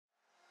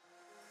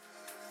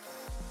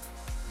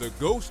the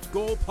Ghost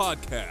Goal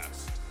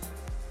Podcast.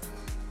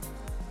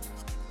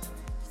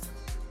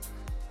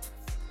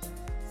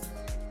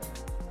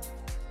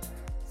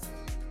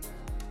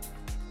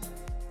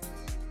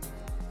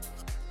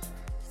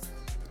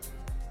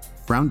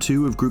 Round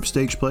 2 of group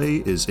stage play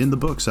is in the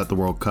books at the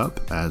World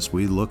Cup as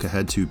we look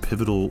ahead to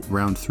pivotal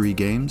round 3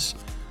 games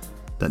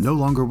that no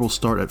longer will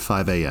start at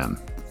 5 a.m.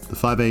 The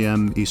 5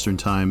 a.m. Eastern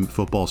Time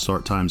football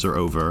start times are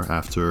over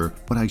after,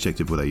 what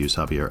adjective would I use,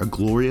 Javier? A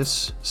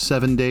glorious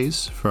 7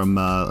 days from,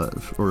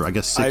 or I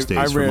guess 6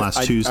 days from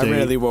last Tuesday. I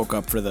rarely woke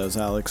up for those,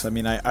 Alex. I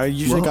mean, I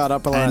usually got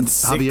up around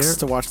 6 Javier,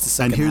 to watch the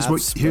second half.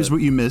 And here's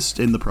what you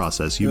missed in the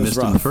process. You missed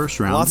rough. in the first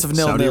round, Lots of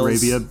Saudi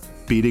nil-nils. Arabia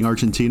beating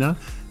Argentina.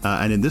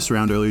 And in this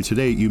round earlier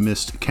today, you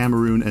missed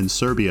Cameroon and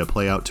Serbia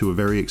play out to a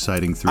very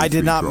exciting 3-3 I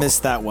did not draw. miss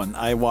that one.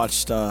 I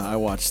watched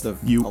the.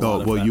 You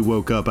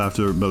woke up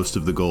after most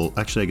of the goal.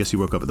 Actually, I guess you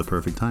woke up at the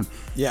perfect time.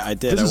 Yeah, I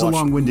did. This is a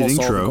long-winded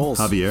almost all the intro, goals.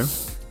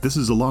 Javier. This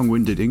is a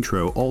long-winded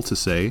intro, all to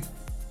say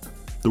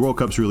the World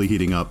Cup's really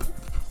heating up.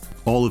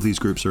 All of these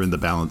groups are in the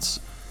balance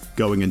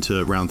going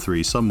into round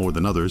 3, some more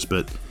than others,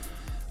 but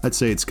I'd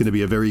say it's going to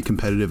be a very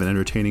competitive and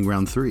entertaining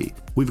round 3.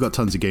 We've got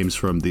tons of games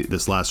from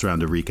this last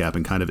round to recap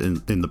and kind of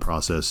in the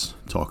process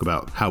talk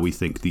about how we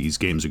think these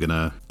games are going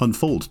to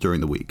unfold during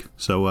the week.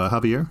 So,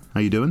 Javier, how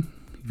you doing?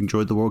 You've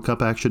enjoyed the World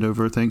Cup action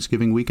over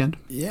Thanksgiving weekend?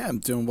 Yeah, I'm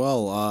doing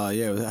well. I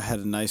had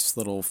a nice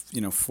little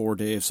 4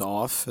 days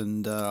off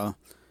and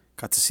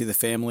got to see the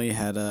family.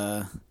 Had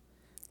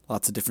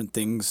lots of different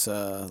things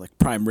like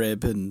prime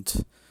rib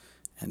and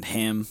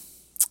ham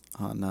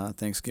on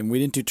Thanksgiving. We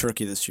didn't do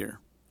turkey this year.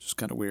 Just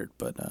kind of weird,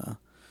 but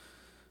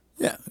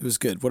yeah, it was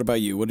good. What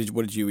about you? What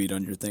did you eat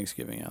on your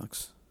Thanksgiving,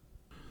 Alex?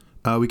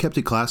 We kept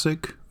it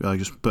classic,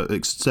 but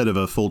instead of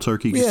a full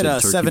turkey, We had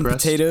turkey 7 breast.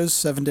 potatoes,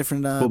 7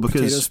 different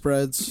potato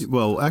spreads.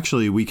 Well,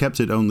 actually, we kept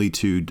it only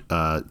to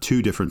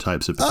 2 different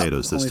types of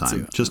potatoes this only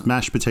time. 2. Just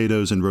mashed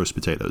potatoes and roast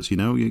potatoes. You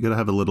know, you got to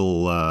have a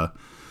little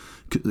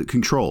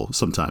control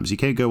sometimes. You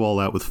can't go all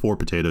out with 4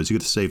 potatoes. You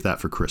got to save that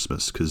for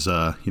Christmas because,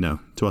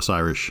 to us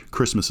Irish,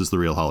 Christmas is the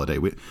real holiday.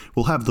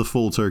 We'll have the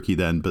full turkey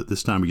then, but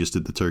this time we just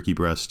did the turkey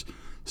breast.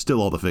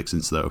 Still all the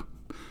fixings, though.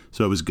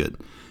 So it was good.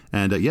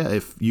 And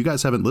if you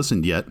guys haven't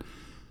listened yet,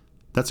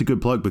 that's a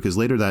good plug because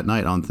later that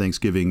night on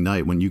Thanksgiving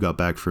night, when you got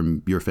back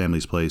from your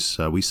family's place,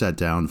 we sat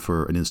down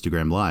for an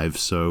Instagram Live.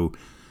 So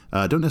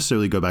don't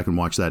necessarily go back and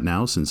watch that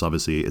now since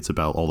obviously it's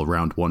about all the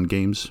round 1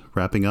 games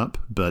wrapping up.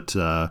 But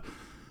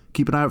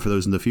keep an eye out for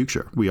those in the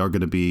future. We are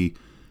going to be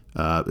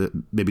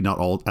maybe not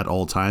all at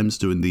all times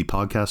doing the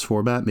podcast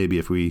format. Maybe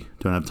if we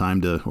don't have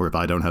time to, or if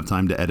I don't have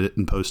time to edit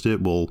and post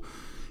it, we'll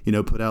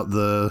put out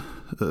the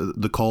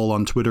call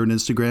on Twitter and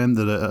Instagram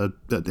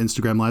that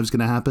Instagram Live is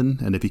going to happen.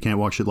 And if you can't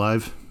watch it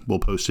live, we'll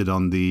post it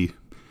on the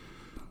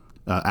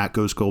at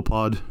Ghost Goal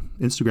Pod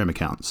Instagram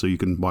account, so you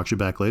can watch it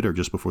back later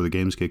just before the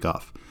games kick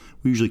off.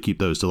 We usually keep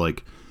those to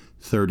like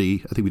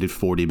 30. I think we did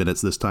 40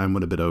 minutes this time,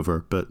 went a bit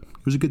over, but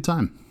it was a good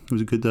time. It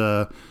was a good,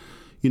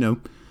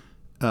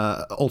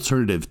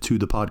 alternative to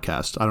the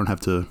podcast. I don't have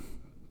to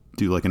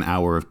do like an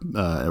hour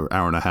or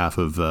hour and a half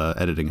of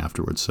editing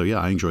afterwards. So yeah,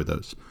 I enjoyed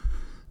those.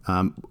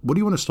 What do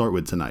you want to start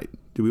with tonight?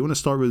 Do we want to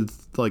start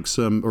with like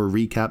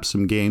recap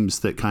some games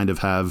that kind of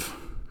have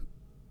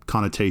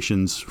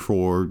connotations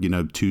for,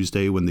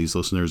 Tuesday when these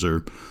listeners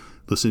are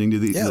listening to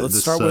the Let's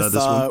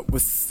start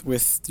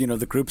with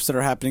the groups that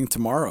are happening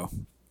tomorrow,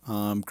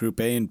 Group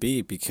A and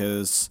B,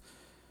 because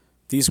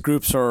these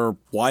groups are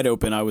wide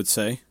open, I would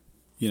say.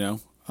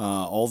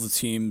 All the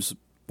teams,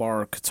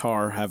 bar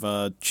Qatar, have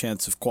a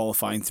chance of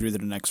qualifying through to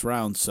the next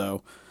round.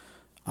 So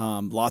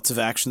lots of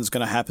action is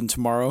going to happen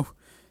tomorrow.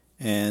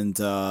 And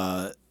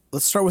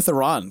let's start with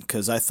Iran,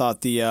 because I thought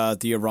the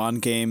Iran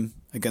game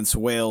against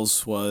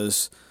Wales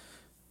was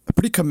a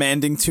pretty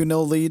commanding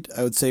 2-0 lead.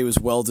 I would say it was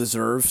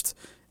well-deserved.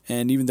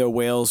 And even though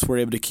Wales were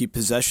able to keep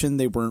possession,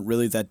 they weren't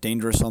really that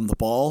dangerous on the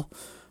ball.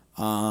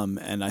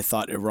 And I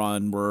thought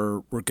Iran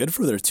were good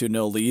for their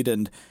 2-0 lead.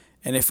 And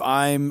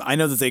I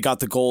know that they got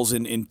the goals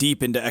in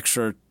deep into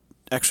extra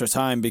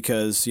time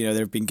because,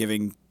 they've been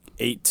giving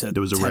 8 to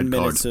 10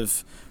 minutes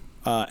of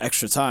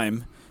extra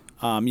time.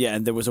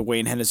 And there was a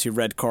Wayne Hennessy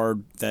red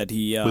card that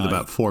he... with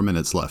about 4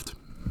 minutes left.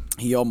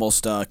 He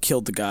almost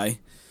killed the guy.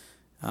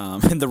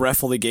 And the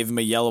ref only gave him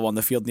a yellow on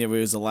the field near where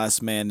he was the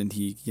last man, and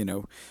he,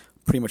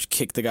 pretty much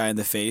kicked the guy in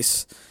the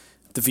face.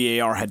 The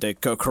VAR had to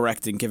go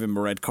correct and give him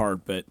a red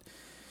card, but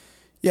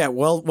yeah,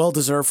 well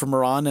deserved from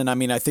Iran. And I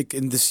mean, I think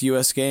in this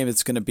U.S. game,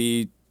 it's going to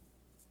be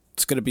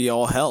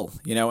all hell,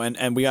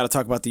 and we got to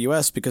talk about the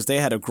U.S. because they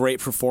had a great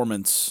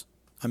performance.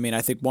 I mean,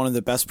 I think one of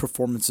the best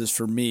performances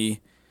for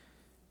me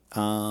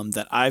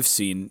that I've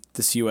seen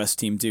this U.S.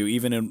 team do,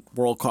 even in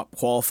World Cup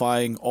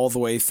qualifying all the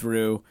way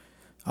through.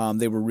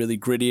 They were really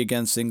gritty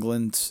against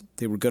England.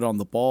 They were good on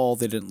the ball.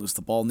 They didn't lose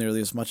the ball nearly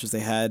as much as they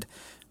had.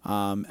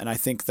 And I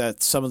think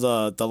that some of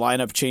the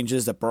lineup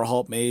changes that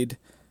Berhalter made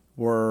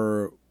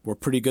were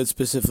pretty good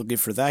specifically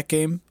for that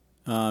game.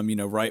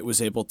 Wright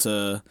was able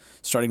to,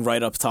 starting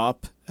right up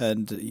top,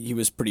 and he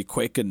was pretty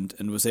quick and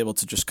was able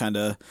to just kind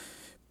of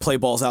play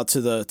balls out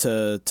to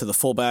the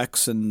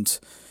fullbacks, and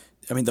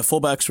I mean the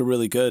fullbacks were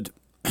really good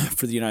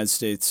for the United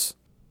States.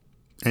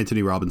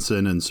 Anthony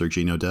Robinson and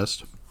Sergiño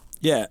Dest.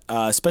 Yeah,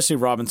 especially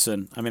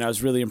Robinson. I mean, I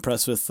was really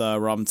impressed with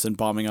Robinson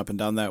bombing up and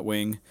down that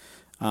wing.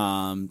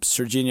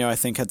 Sergiño, I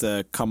think, had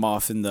to come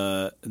off in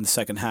the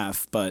second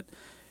half, but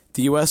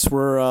the U.S.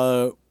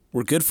 were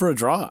good for a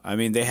draw. I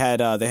mean, they had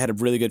a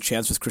really good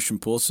chance with Christian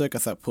Pulisic. I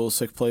thought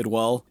Pulisic played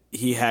well.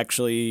 He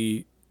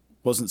actually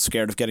wasn't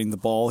scared of getting the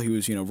ball. He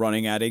was,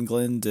 running at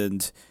England,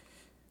 and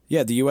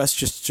yeah, the U.S.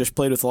 just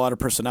played with a lot of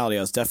personality.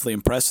 I was definitely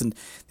impressed, and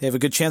they have a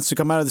good chance to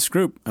come out of this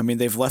group. I mean,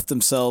 they've left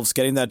themselves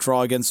getting that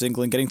draw against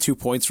England, getting 2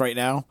 points right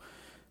now.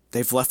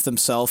 They've left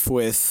themselves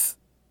with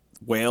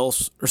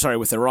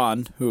with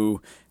Iran,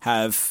 who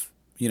have,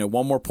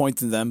 one more point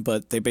than them,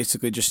 but they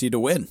basically just need to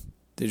win.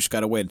 They just got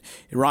to win.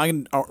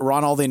 Iran,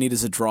 all they need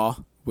is a draw,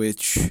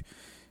 which,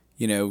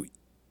 you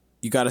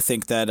got to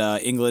think that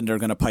England are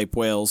going to pipe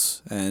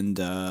Wales, and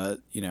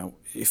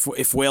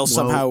if Wales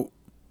somehow.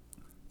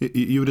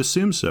 You would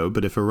assume so,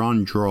 but if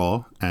Iran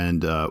draw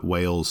and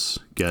Wales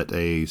get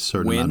a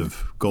certain amount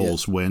of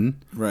goals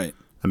win, right?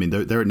 I mean,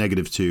 they're at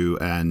 -2,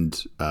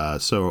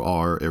 and so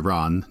are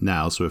Iran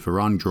now. So if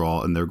Iran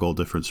draw and their goal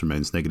difference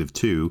remains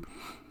 -2,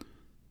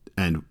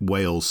 and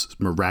Wales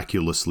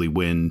miraculously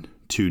win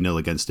 2-0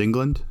 against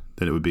England,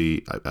 then it would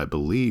be, I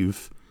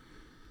believe,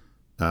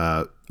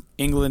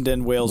 England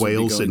and Wales would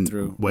be going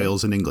through.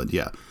 Wales and England,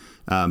 yeah.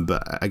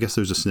 But I guess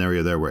there's a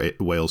scenario there where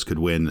Wales could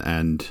win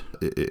and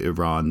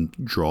Iran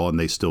draw, and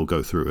they still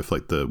go through if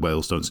the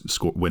Wales don't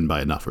win by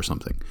enough or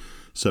something.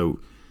 So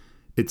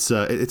it's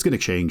going to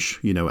change,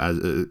 as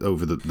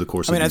over the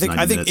course of these 90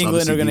 minutes. I think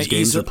England are going to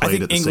easily. I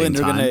think England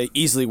are going to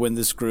easily win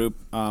this group.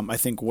 I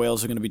think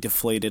Wales are going to be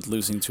deflated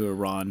losing to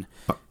Iran.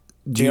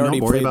 Do you not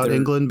worry about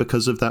England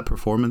because of that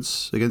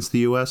performance against the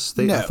U.S.?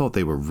 No. I thought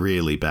they were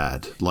really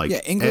bad.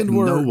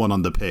 No one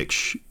on the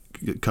pitch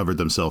covered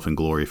themselves in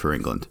glory for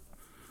England.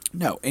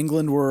 No,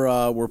 England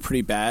were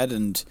pretty bad,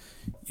 and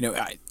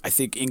I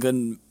think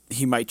England,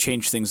 he might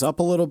change things up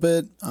a little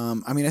bit.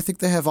 I think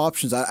they have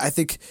options. I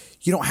think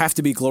you don't have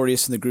to be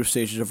glorious in the group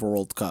stages of a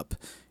World Cup.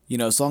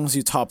 As long as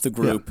you top the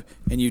group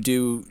and you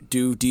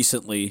do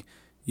decently,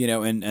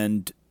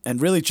 and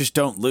really just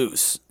don't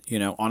lose.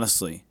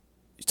 Honestly,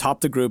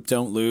 top the group,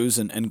 don't lose,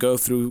 and go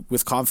through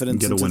with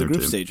confidence into the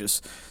group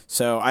stages.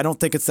 So I don't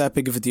think it's that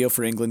big of a deal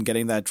for England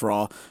getting that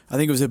draw. I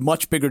think it was a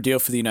much bigger deal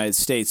for the United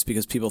States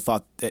because people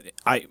thought, that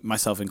I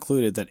myself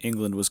included, that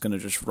England was going to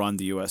just run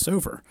the U.S.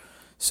 over.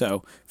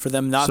 So for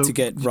them not to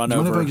get run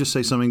over. If I just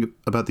say something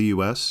about the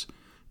U.S.?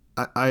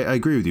 I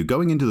agree with you.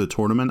 Going into the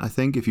tournament, I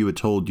think if you had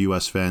told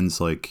U.S. fans,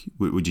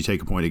 would you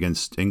take a point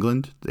against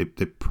England? They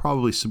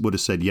probably would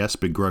have said yes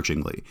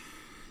begrudgingly.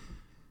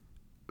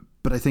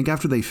 But I think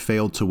after they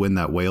failed to win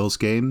that Wales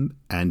game,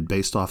 and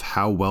based off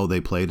how well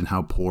they played and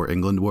how poor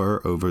England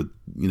were over,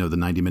 the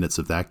 90 minutes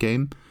of that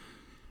game,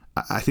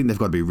 I think they've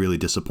got to be really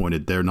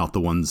disappointed. They're not the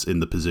ones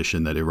in the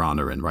position that Iran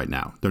are in right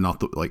now. They're not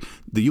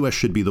the U.S.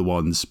 should be the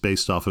ones,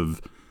 based off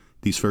of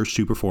these first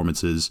two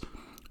performances,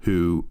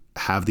 who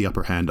have the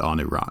upper hand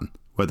on Iran.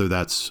 Whether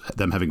that's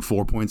them having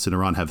 4 points and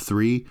Iran have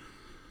 3,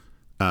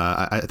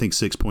 I think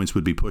 6 points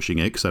would be pushing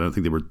it because I don't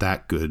think they were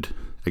that good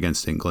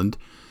against England.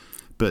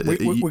 But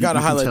we got to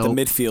highlight the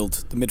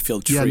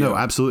midfield trio. Yeah, no,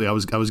 absolutely. I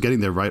was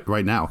getting there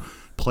right now.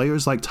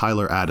 Players like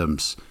Tyler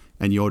Adams,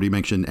 and you already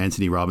mentioned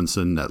Anthony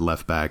Robinson at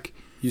left back,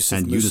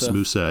 and Yunus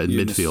Musa in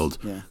midfield.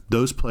 Yeah.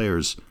 Those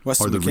players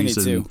are the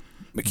reason too.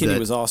 McKinney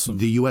was awesome.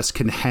 The U.S.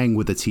 can hang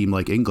with a team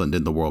like England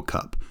in the World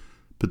Cup.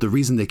 But the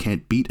reason they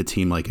can't beat a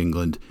team like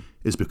England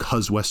is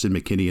because Weston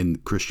McKennie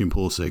and Christian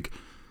Pulisic,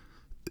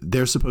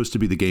 they're supposed to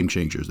be the game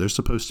changers. They're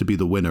supposed to be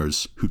the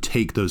winners who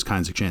take those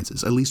kinds of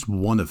chances, at least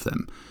one of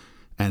them.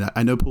 And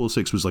I know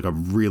Pulisic's was a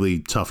really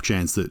tough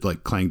chance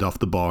that clanged off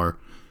the bar,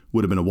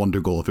 would have been a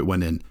wonder goal if it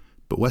went in.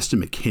 But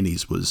Weston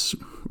McKennie's was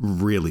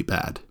really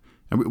bad.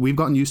 And we've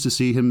gotten used to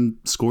see him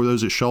score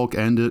those at Schalke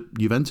and at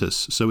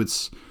Juventus. So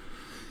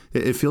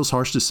it feels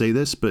harsh to say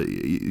this, but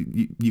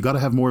you got to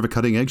have more of a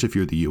cutting edge if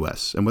you're the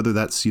U.S. And whether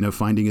that's,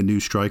 finding a new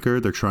striker,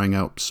 they're trying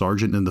out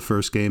Sargent in the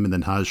first game and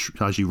then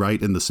Haji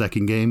Wright in the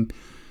second game.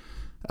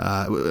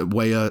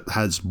 Weah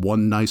has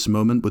one nice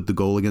moment with the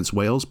goal against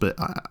Wales, but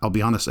I'll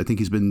be honest, I think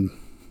he's been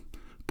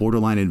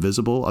borderline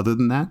invisible. Other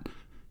than that,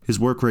 his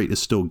work rate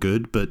is still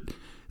good, but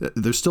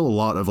there's still a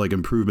lot of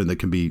improvement that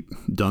can be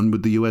done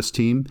with the U.S.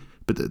 team.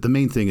 But the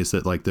main thing is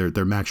that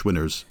their match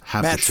winners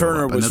have Matt to show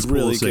Turner up, was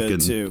really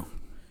good too.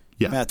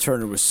 Yeah, Matt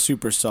Turner was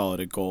super solid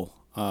at goal.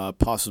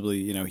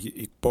 Possibly,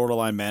 he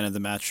borderline man of the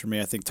match for me.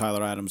 I think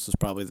Tyler Adams was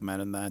probably the man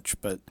of the match,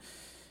 but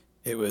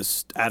it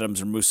was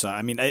Adams or Musa.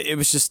 I mean, it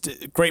was just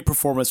a great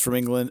performance from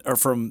England or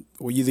from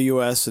the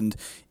U.S. and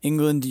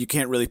England. You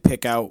can't really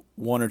pick out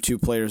one or two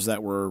players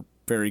that were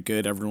very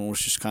good. Everyone was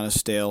just kind of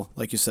stale.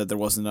 Like you said, there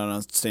wasn't an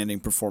outstanding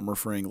performer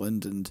for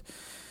England,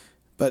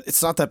 but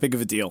it's not that big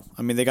of a deal.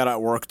 I mean, they got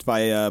outworked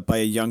by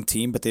a young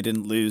team, but they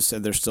didn't lose,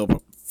 and they're still a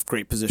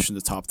great position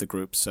to top the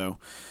group. So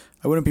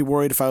I wouldn't be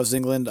worried if I was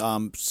England.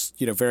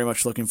 Very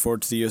much looking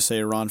forward to the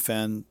USA-Iran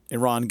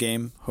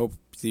game. Hope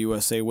the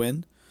USA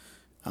win.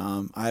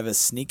 I have a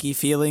sneaky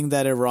feeling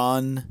that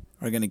Iran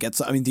are going to get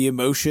some. I mean, the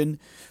emotion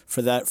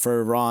for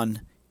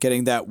Iran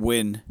getting that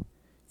win,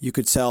 you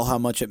could tell how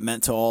much it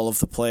meant to all of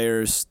the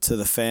players, to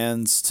the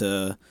fans,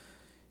 to,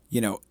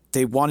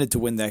 they wanted to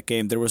win that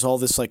game. There was all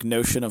this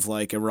notion of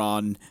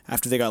Iran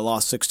after they got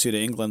lost 6-2 to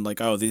England,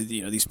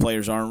 these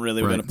players aren't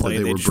really going to play.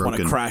 They just want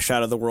to crash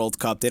out of the World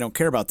Cup. They don't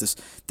care about this.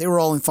 They were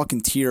all in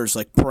fucking tears,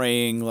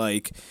 praying,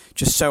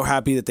 just so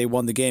happy that they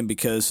won the game,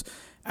 because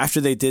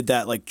after they did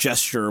that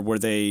gesture where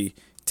they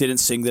didn't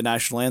sing the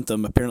national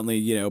anthem, apparently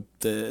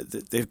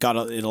they've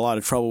got in a lot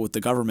of trouble with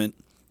the government,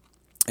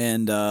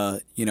 and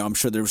I'm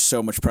sure there was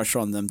so much pressure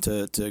on them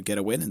to get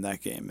a win in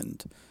that game,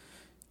 and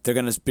they're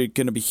going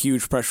to be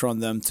huge pressure on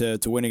them to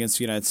win against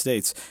the United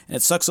States. And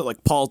it sucks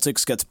that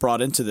politics gets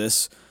brought into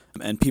this,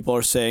 and people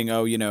are saying,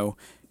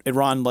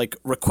 Iran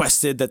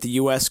requested that the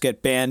U.S.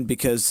 get banned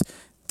because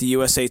the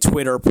USA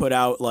Twitter put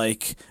out a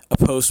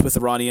post with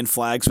Iranian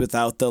flags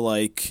without the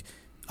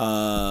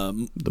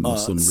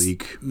Muslim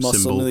League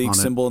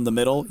symbol in the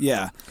middle.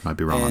 Yeah, might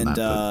be wrong on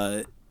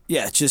that.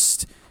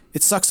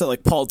 It sucks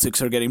that politics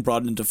are getting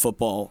brought into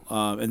football,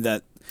 and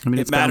that. I mean,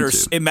 it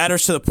matters. It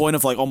matters to the point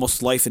of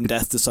almost life and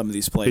death to some of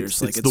these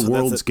players. It's the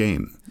world's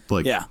game.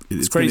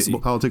 It's crazy.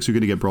 Politics are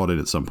going to get brought in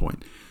at some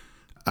point.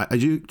 I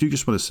do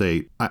just want to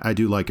say I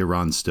do like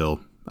Iran still.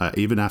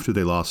 Even after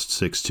they lost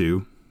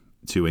 6-2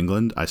 to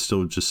England, I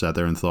still just sat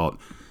there and thought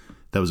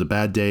that was a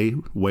bad day.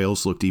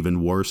 Wales looked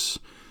even worse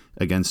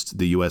against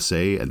the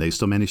USA, and they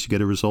still managed to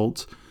get a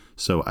result.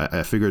 So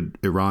I figured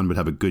Iran would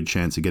have a good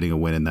chance of getting a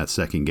win in that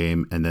second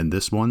game. And then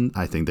this one,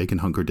 I think they can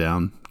hunker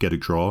down, get a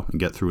draw, and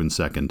get through in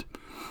second.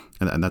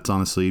 And that's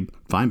honestly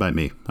fine by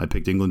me. I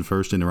picked England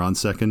first and Iran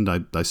second.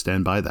 I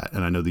stand by that.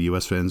 And I know the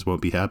U.S. fans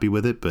won't be happy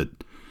with it, but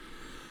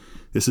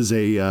this is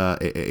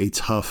a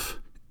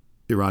tough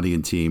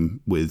Iranian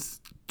team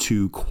with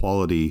two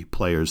quality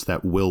players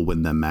that will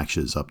win them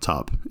matches up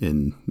top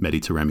in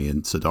Mehdi Taremi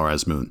and Sardar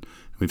Azmoun.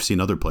 We've seen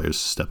other players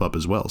step up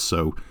as well.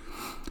 So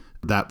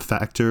that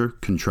factor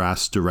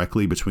contrasts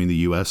directly between the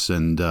U.S.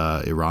 and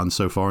Iran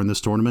so far in this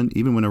tournament.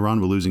 Even when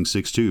Iran were losing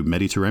 6-2,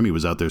 Mehdi Taremi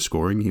was out there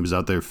scoring. He was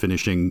out there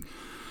finishing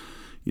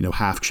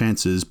half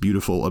chances, a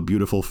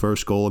beautiful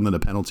first goal and then a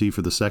penalty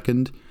for the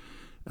second.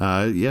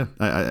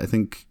 I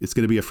think it's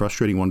going to be a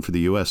frustrating one for the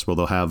U.S. where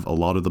they'll have a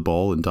lot of the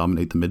ball and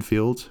dominate the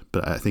midfield,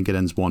 but I think it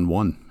ends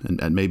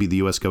 1-1. And maybe the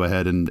U.S. go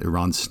ahead and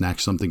Iran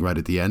snatch something right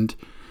at the end.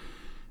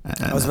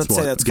 I was about to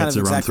say that's kind of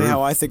exactly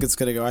how I think it's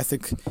going to go. I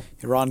think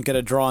Iran get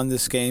a draw in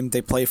this game.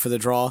 They play for the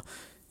draw.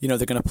 They're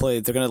going to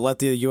play. They're going to let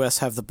the U.S.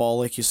 have the ball,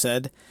 like you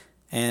said,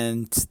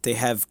 and they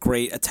have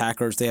great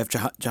attackers. They have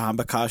Jahan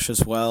Bakash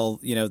as well.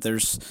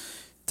 There's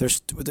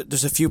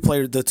a few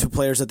players, the two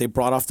players that they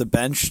brought off the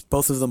bench,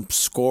 both of them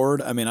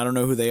scored. I mean, I don't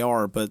know who they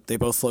are, but they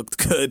both looked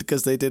good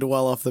because they did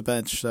well off the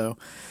bench. So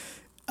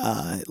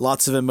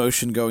lots of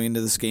emotion going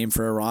into this game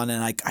for Iran,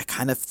 and I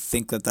kind of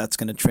think that that's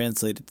going to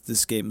translate into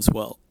this game as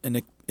well.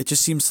 And it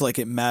just seems like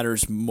it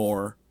matters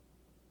more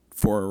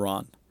for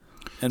Iran.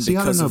 And see,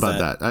 I don't know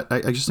about that.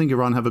 I just think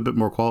Iran have a bit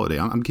more quality.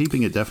 I'm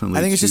keeping it definitely.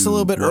 I think it's just a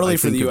little bit early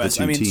for the U.S.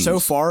 I mean, so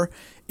far,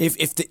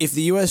 if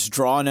the U.S.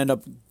 draw and end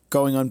up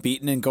going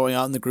unbeaten and going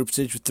out in the group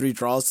stage with 3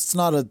 draws, it's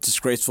not a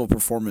disgraceful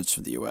performance for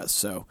the U.S.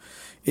 So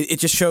it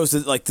just shows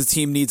that the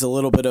team needs a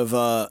little bit of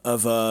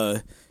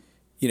a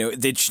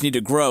they just need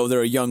to grow.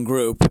 They're a young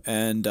group,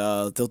 and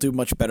they'll do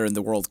much better in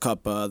the World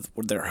Cup.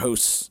 They're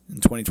hosts in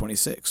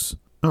 2026.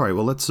 All right,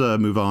 well, let's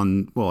move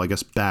on. Well, I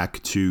guess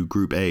back to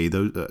Group A.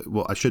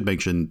 I should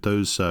mention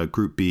those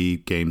Group B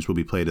games will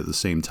be played at the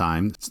same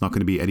time. It's not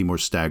going to be any more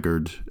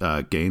staggered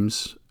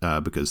games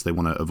because they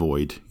want to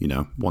avoid,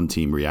 one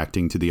team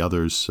reacting to the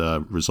other's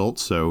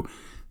results. So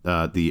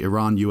the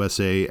Iran,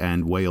 USA,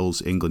 and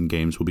Wales, England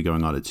games will be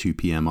going on at 2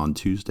 p.m. on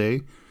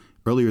Tuesday.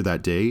 Earlier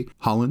that day,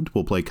 Holland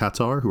will play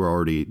Qatar, who are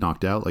already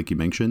knocked out, like you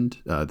mentioned.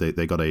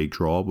 They got a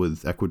draw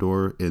with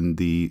Ecuador in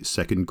the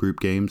second group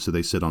game, so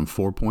they sit on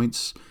 4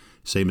 points.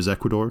 Same as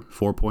Ecuador,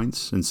 4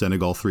 points, and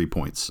Senegal 3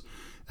 points.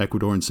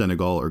 Ecuador and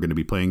Senegal are going to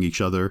be playing each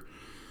other.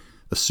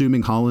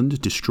 Assuming Holland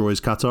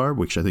destroys Qatar,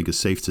 which I think is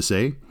safe to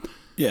say.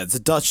 Yeah, the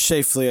Dutch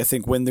safely, I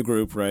think, win the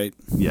group, right?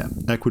 Yeah,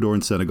 Ecuador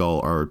and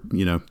Senegal are,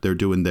 they're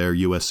doing their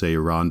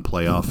USA-Iran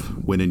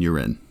playoff, win and you're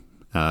in.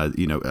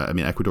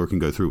 Ecuador can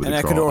go through with a draw,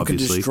 and Ecuador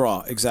obviously. can just draw,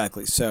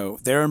 exactly. So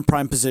they're in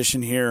prime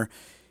position here.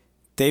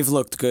 They've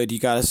looked good. You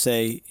got to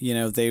say,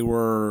 they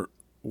were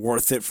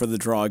worth it for the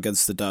draw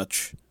against the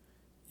Dutch.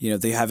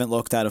 They haven't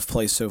looked out of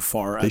place so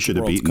far. They should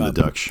have beaten the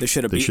Dutch. They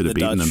should have beaten the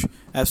Dutch.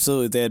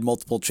 Absolutely. They had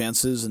multiple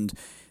chances, and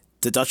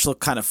the Dutch look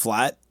kind of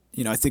flat.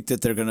 I think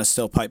that they're going to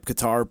still pipe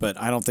Qatar, but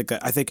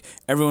I think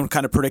everyone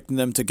kind of predicting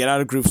them to get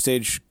out of group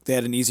stage. They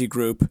had an easy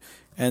group,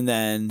 and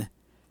then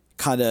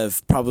kind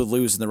of probably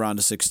lose in the round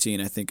of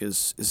 16, I think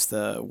is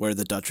where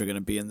the Dutch are going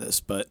to be in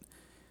this. But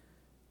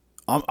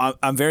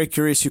I'm very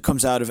curious who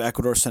comes out of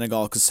Ecuador,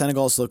 Senegal, because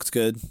Senegal's looked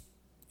good.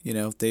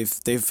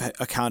 They've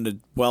accounted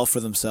well for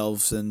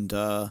themselves, and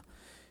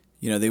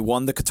They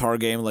won the Qatar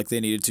game like they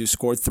needed to,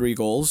 scored 3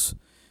 goals.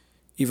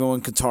 Even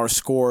when Qatar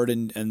scored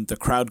and the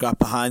crowd got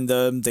behind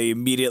them, they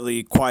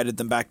immediately quieted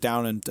them back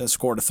down and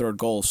scored a 3rd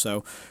goal.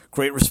 So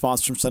great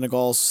response from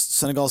Senegal.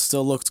 Senegal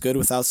still looked good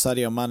without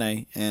Sadio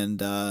Mane,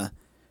 and I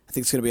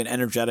think it's going to be an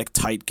energetic,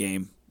 tight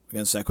game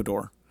against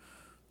Ecuador.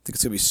 I think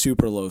it's going to be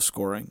super low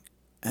scoring.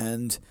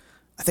 And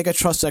I think I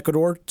trust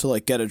Ecuador to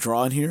get a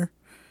draw in here.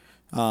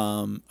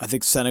 I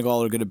think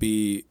Senegal are going to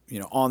be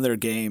on their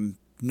game,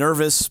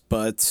 nervous,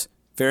 but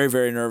very,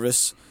 very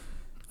nervous.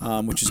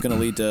 Which is going to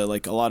lead to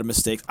a lot of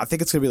mistakes. I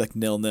think it's going to be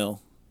 0-0,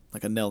 a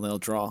 0-0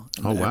 draw.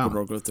 And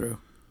Ecuador go through.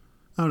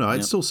 I don't know.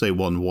 I'd still say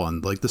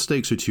 1-1. The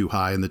stakes are too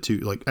high, and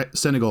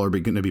Senegal are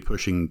going to be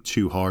pushing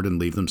too hard and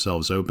leave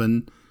themselves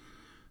open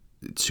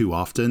too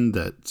often.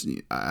 That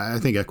I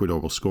think Ecuador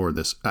will score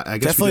this. I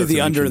guess definitely the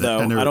under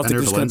though. I don't think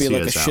there's going to be a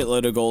Valencia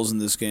shitload of goals in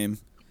this game.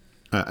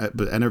 But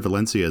Ener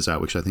Valencia is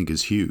out, which I think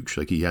is huge.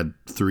 He had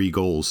 3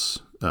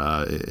 goals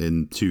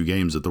in 2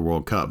 games at the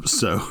World Cup,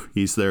 so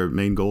he's their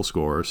main goal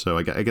scorer. So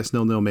I guess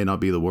 0-0 may not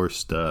be the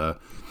worst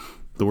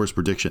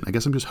prediction. I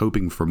guess I'm just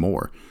hoping for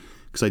more,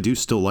 because I do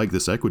still like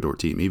this Ecuador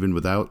team even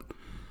without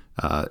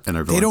Ener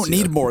Valencia. They don't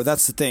need more.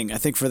 That's the thing. I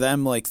think for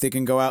them, they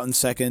can go out in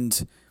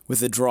second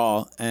with a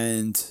draw,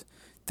 and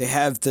they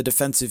have the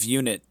defensive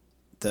unit,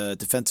 the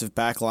defensive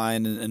back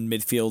line and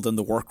midfield and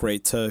the work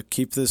rate to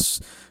keep this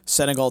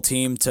Senegal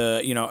team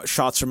to,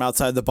 shots from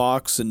outside the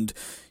box and,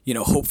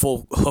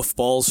 hopeful hoof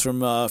balls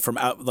from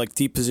out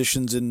deep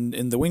positions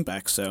in the wing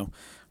back. So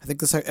I think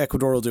this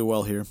Ecuador will do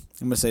well here.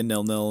 I'm going to say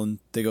 0-0 and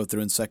they go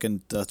through in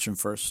second, Dutch in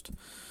first.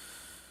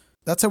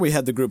 That's how we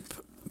had the group,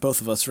 both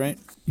of us, right?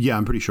 Yeah,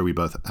 I'm pretty sure we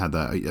both had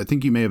that. I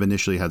think you may have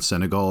initially had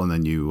Senegal and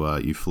then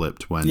you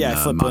flipped when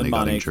Mane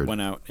got injured.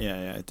 Went out.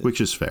 Yeah, I did. Which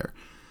is fair.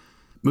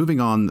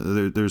 Moving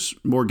on, there's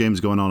more games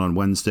going on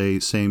Wednesday.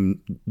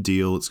 Same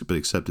deal,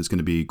 except it's going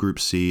to be Group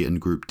C and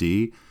Group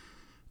D.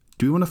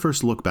 Do we want to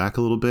first look back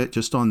a little bit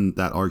just on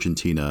that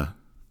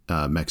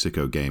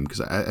Argentina-Mexico game?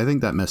 Because I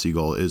think that Messi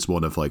goal is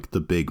one of the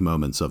big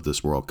moments of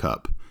this World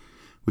Cup,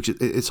 which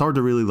it's hard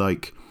to really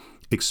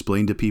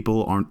explain to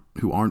people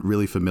who aren't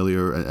really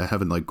familiar,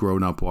 haven't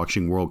grown up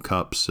watching World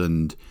Cups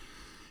and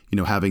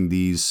having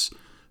these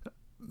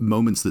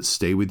moments that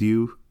stay with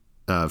you.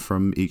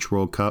 From each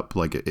World Cup.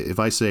 If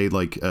I say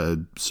a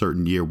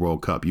certain year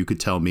World Cup, you could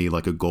tell me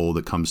a goal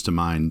that comes to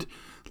mind,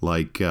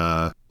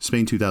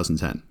 Spain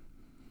 2010.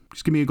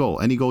 Just give me a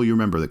goal, any goal you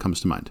remember that comes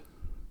to mind.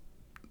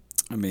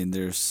 I mean,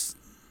 there's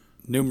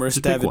numerous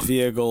David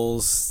Villa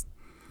goals,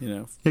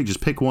 Yeah,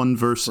 just pick one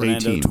versus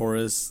Fernando 18.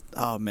 Torres.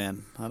 Oh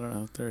man, I don't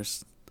know.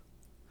 There's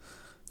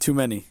too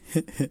many.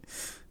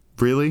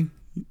 Really?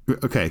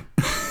 Okay.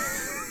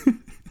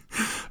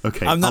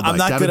 Okay, I'm not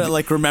good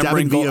at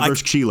remembering David Villa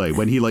versus Chile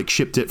when he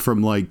shipped it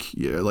from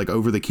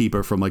over the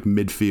keeper from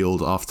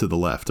midfield off to the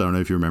left. I don't know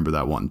if you remember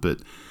that one, but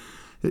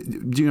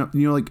do you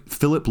know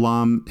Philipp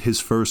Lahm, his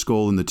first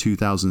goal in the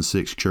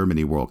 2006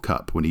 Germany World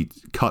Cup when he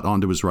cut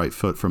onto his right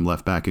foot from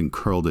left back and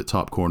curled it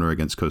top corner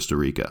against Costa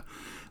Rica.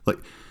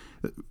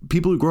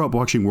 People who grow up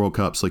watching World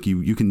Cups,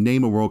 you can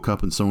name a World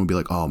Cup and someone will be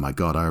like, oh my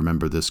God, I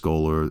remember this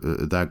goal or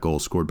that goal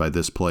scored by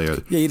this player.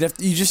 Yeah,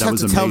 you just have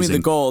to tell me the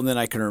goal and then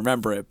I can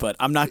remember it. But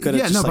I'm not good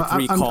at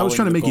recalling. I was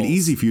trying to make goals. it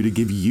easy for you to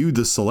give you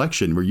the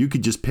selection where you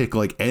could just pick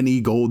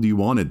any goal you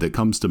wanted that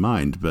comes to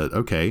mind. But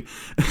okay.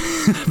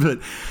 But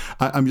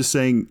I'm just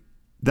saying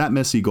that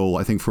Messi goal,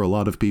 I think for a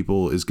lot of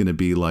people is going to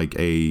be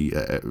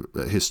a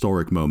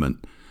historic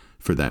moment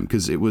for them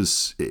because it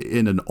was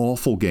in an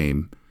awful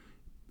game.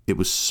 It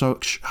was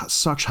such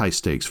high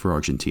stakes for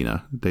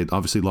Argentina. They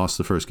obviously lost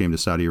the first game to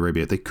Saudi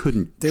Arabia. They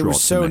couldn't. They were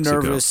so Mexico.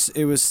 nervous.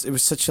 It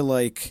was such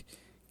a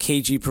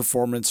cagey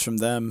performance from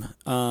them.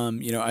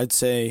 I'd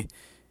say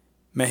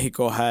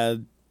Mexico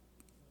had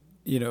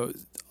a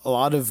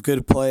lot of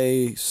good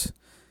plays.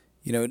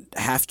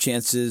 Half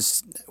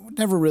chances.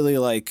 Never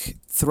really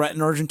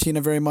threatened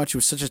Argentina very much. It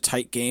was such a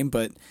tight game,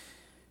 but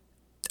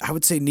I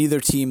would say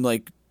neither team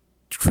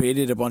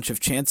created a bunch of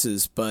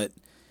chances, but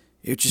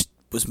it just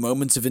was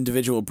moments of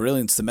individual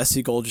brilliance. The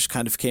Messi goal just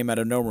kind of came out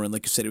of nowhere, and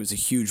like you said, it was a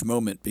huge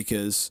moment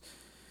because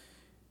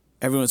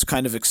everyone's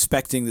kind of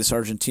expecting this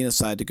Argentina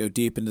side to go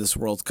deep into this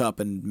World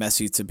Cup and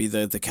Messi to be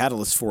the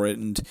catalyst for it,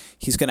 and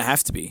he's going to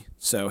have to be.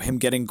 So him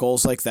getting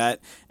goals like that,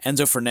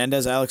 Enzo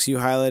Fernandez, Alex, you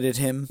highlighted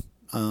him,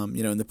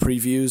 in the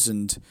previews,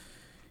 and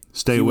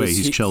stay away.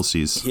 He's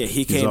Chelsea's. Yeah,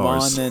 he came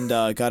on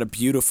and got a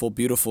beautiful,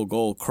 beautiful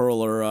goal,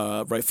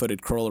 curler,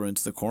 right-footed curler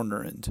into the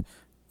corner, and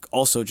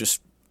also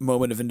just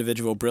moment of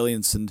individual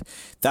brilliance, and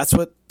that's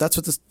what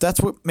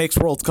makes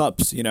World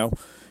Cups,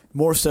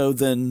 more so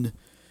than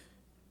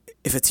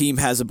if a team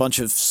has a bunch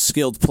of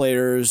skilled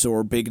players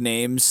or big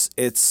names.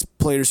 It's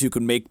players who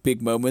can make big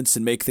moments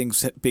and make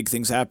big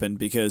things happen,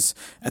 because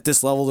at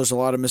this level there's a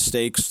lot of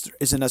mistakes. There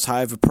isn't as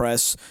high of a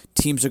press.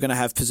 Teams are going to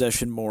have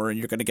possession more and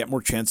you're going to get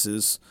more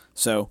chances.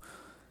 So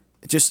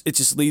it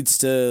just leads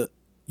to,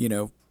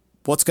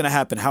 what's going to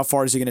happen? How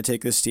far is he going to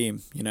take this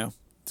team?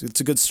 It's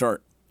a good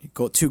start.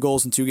 2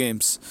 goals in 2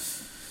 games.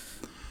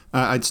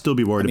 I'd still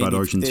be worried about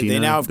Argentina. They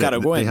now have got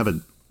to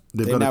win.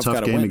 They've got a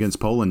tough game against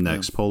Poland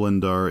next. Yeah.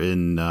 Poland are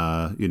in,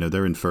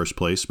 they're in first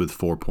place with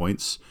 4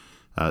 points.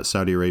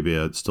 Saudi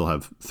Arabia still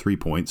have 3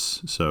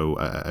 points, so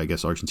I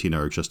guess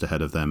Argentina are just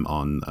ahead of them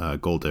on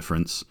goal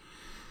difference.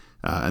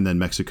 And then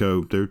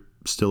Mexico, they're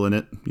still in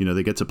it.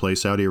 They get to play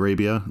Saudi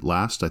Arabia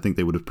last. I think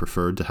they would have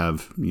preferred to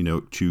have,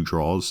 2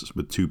 draws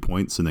with 2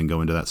 points and then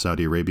go into that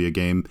Saudi Arabia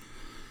game,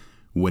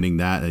 winning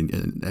that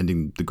and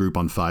ending the group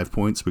on 5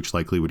 points, which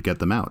likely would get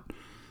them out.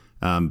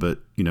 But,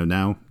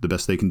 now the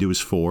best they can do is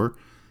 4.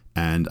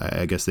 And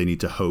I guess they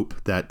need to hope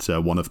that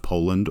one of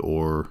Poland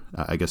or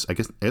I guess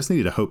they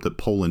need to hope that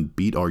Poland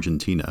beat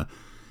Argentina.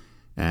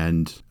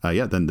 And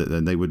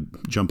then they would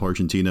jump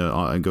Argentina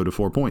and go to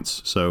 4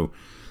 points. So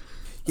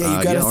you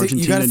gotta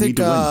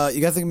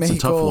think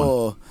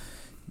Mexico.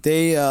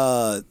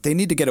 They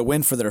need to get a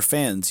win for their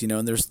fans,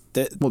 and they're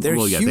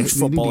huge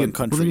footballing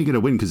country. Well, they need to get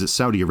a win because it's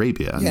Saudi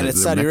Arabia. Yeah, and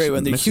it's Saudi Arabia,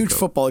 and they're a huge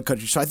footballing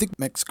country. So I think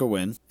Mexico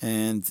win,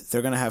 and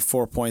they're gonna have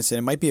 4 points, and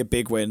it might be a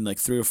big win, like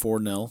 3 or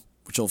 4-0,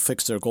 which will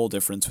fix their goal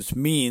difference. Which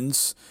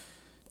means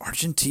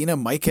Argentina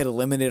might get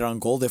eliminated on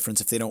goal difference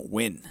if they don't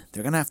win.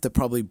 They're gonna have to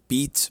probably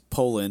beat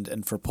Poland,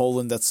 and for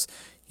Poland, that's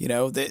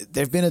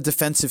they've been a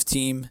defensive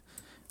team.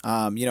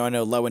 I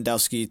know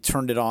Lewandowski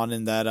turned it on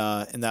in that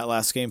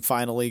last game,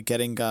 finally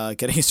getting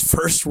his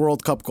first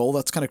World Cup goal.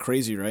 That's kind of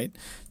crazy, right?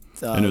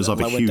 And it was a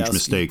huge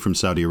mistake from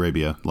Saudi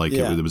Arabia.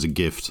 It was a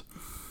gift.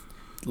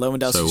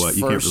 Lewandowski's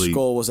first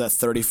goal was at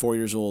 34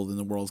 years old in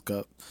the World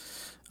Cup.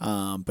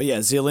 But yeah,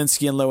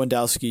 Zielinski and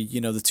Lewandowski,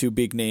 the two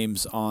big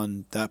names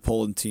on that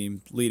Poland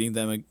team, leading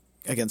them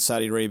against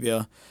Saudi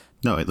Arabia.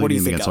 No, leading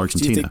them against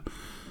Argentina.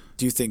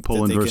 Do you think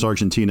Poland versus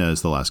Argentina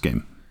is the last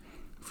game?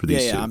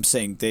 I'm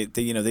saying they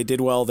did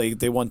well.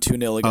 They won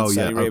 2-0 against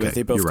Saudi Arabia. Okay.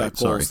 They both got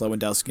goals,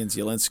 Lewandowski and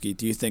Zielinski.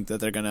 Do you think that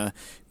they're going to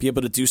be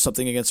able to do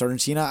something against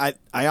Argentina?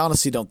 I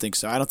honestly don't think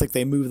so. I don't think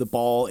they move the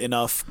ball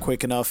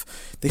quick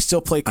enough. They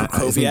still play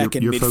Kukoviak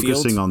in midfield. You're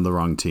focusing on the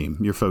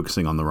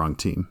wrong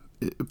team.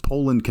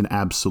 Poland can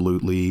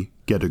absolutely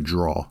get a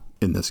draw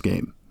in this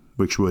game,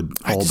 which would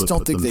all but put them through. I just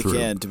don't think they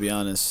can, to be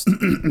honest.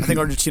 I think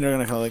Argentina are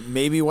going to kind of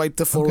maybe wipe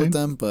the floor with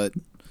them, but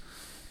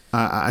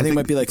I think it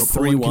might be 3-1.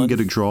 Poland can get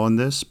a draw in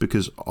this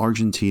because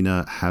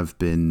Argentina have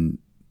been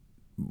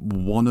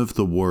one of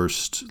the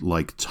worst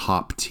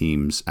top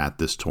teams at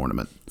this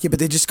tournament. Yeah, but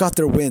they just got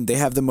their win. They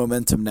have the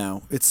momentum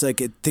now. It's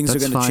things are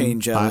going to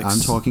change, Alex.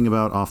 I'm talking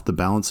about off the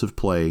balance of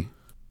play.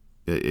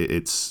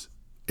 It's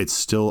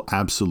still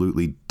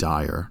absolutely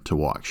dire to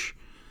watch.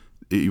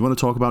 You want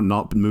to talk about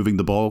not moving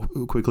the ball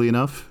quickly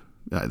enough?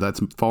 That's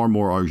far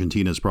more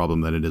Argentina's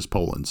problem than it is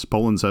Poland's.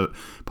 Poland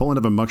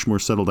have a much more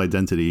settled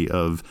identity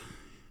of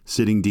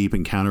sitting deep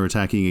and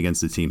counterattacking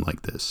against a team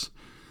like this.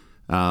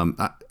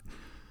 I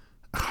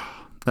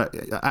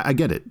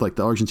get it. The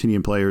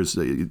Argentinian players,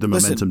 the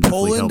momentum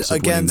definitely helps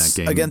with winning that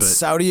game. Against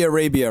Saudi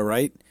Arabia,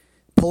 right?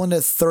 Poland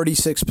had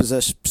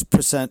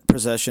 36%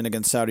 possession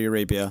against Saudi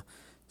Arabia.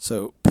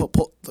 So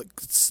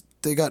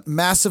they got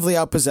massively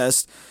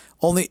outpossessed.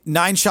 Only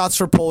 9 shots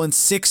for Poland,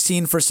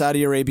 16 for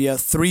Saudi Arabia,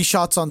 3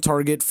 shots on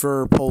target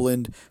for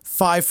Poland,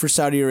 5 for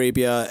Saudi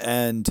Arabia,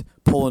 and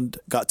Poland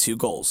got 2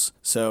 goals.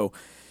 So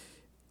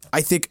I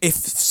think if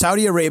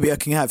Saudi Arabia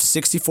can have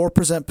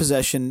 64%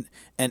 possession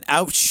and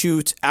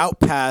outshoot,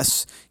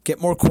 outpass, get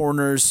more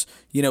corners,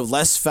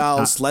 less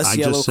fouls, less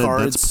yellow cards. I just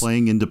said that's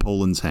playing into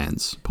Poland's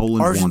hands.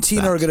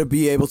 Argentina are going to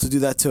be able to do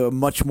that to a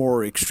much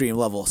more extreme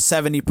level.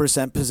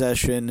 70%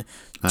 possession,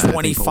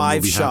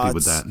 25 shots. Happy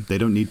with that. They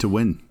don't need to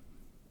win.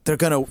 They're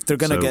gonna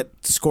get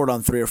scored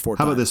on 3 or 4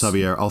 times. How about this,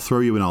 Javier? I'll throw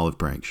you an olive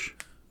branch.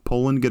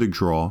 Poland get a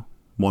draw,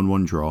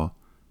 1-1 draw,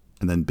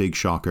 and then big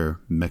shocker,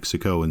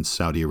 Mexico and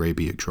Saudi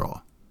Arabia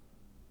draw.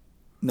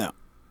 No.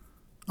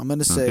 I'm going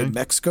to say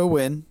Mexico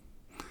win.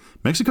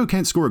 Mexico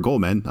can't score a goal,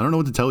 man. I don't know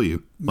what to tell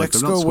you.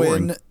 Mexico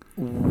win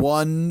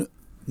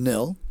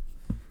 1-0.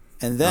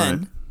 And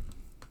then,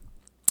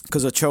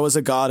 because Ochoa's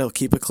a god, he'll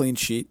keep a clean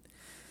sheet.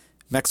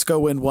 Mexico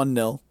win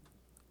 1-0,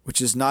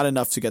 which is not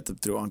enough to get them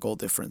through on goal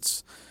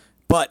difference.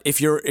 But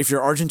if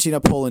you're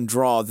Argentina-Poland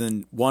draw,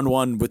 then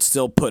 1-1 would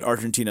still put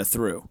Argentina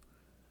through.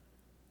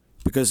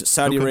 Because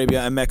Saudi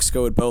Arabia and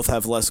Mexico would both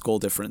have less goal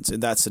difference in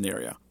that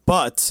scenario.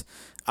 But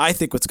I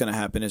think what's going to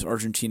happen is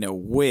Argentina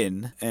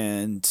win,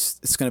 and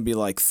it's going to be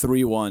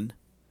 3-1.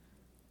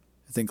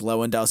 I think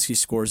Lewandowski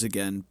scores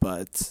again,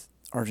 but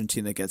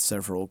Argentina gets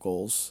several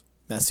goals.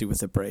 Messi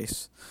with a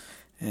brace.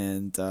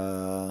 And,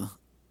 I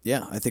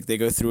think they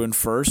go through in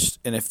first.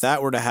 And if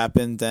that were to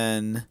happen,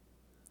 then...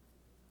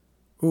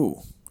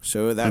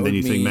 So that and then would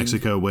you think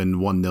Mexico win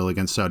 1-0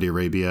 against Saudi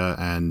Arabia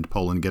and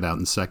Poland get out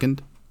in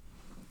second?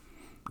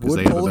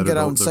 Would Poland get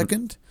out in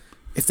second?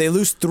 If they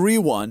lose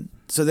 3-1,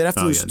 so they'd have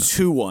to lose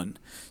 2-1.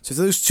 So if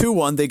they lose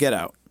 2-1, they get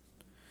out.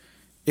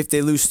 If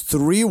they lose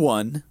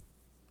 3-1,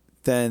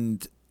 then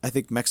I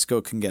think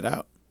Mexico can get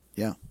out.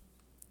 Yeah.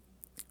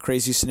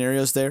 Crazy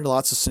scenarios there.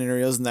 Lots of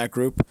scenarios in that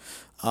group.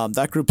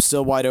 That group's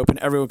still wide open.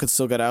 Everyone can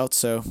still get out.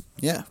 So,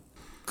 yeah.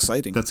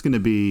 exciting. That's going to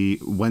be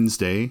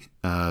Wednesday.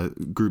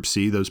 Group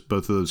C, both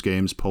of those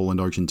games, Poland,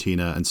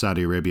 Argentina, and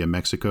Saudi Arabia,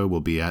 Mexico,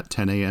 will be at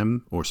 10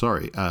 a.m.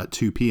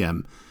 2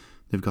 p.m.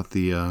 They've got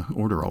the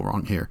order all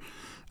wrong here.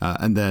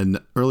 And then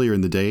earlier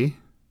in the day,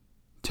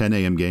 10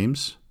 a.m.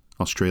 games,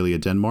 Australia,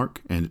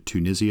 Denmark, and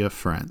Tunisia,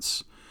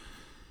 France.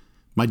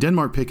 My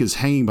Denmark pick is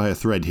hanging by a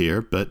thread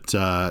here, but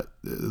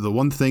the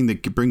one thing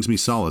that brings me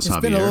solace, Javier...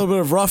 It's been a little bit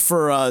of rough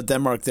for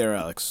Denmark there,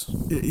 Alex.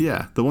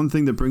 Yeah, the one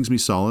thing that brings me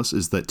solace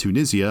is that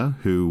Tunisia,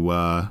 who,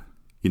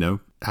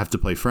 have to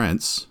play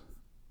France,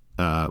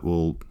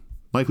 will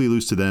likely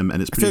lose to them,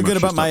 and it's pretty much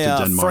just up to Denmark. I feel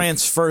good about my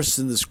France first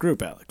in this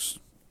group, Alex.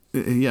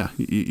 Yeah,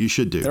 you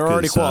should do. They're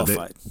already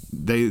qualified.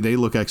 They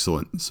look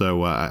excellent.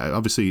 So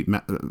obviously,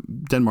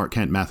 Denmark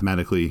can't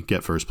mathematically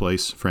get first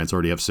place. France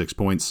already have 6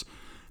 points.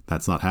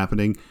 That's not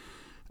happening.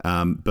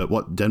 But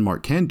what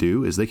Denmark can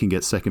do is they can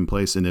get second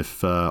place. And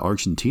if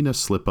Argentina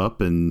slip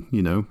up and,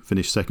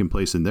 finish second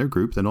place in their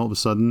group, then all of a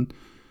sudden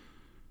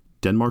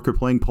Denmark are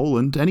playing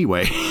Poland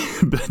anyway.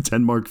 But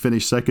Denmark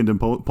finished second and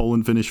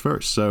Poland finished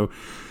first. So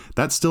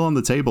that's still on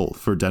the table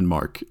for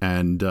Denmark.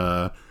 And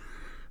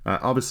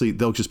obviously,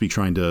 they'll just be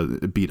trying to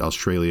beat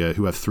Australia,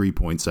 who have 3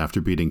 points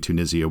after beating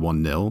Tunisia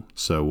 1-0.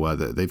 So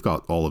they've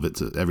got all of it,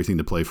 everything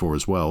to play for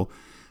as well.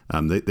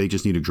 They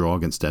just need a draw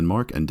against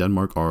Denmark, and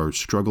Denmark are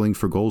struggling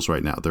for goals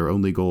right now. Their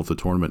only goal of the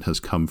tournament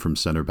has come from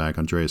center back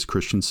Andreas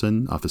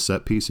Christensen off a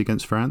set piece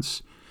against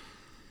France.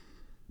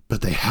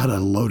 But they had a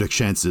load of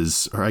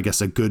chances, or I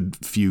guess a good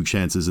few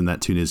chances in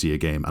that Tunisia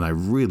game, and I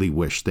really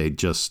wish they'd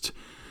just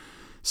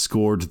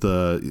scored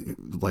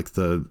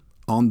the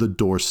on the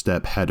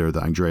doorstep header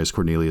that Andreas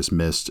Cornelius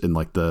missed in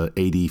the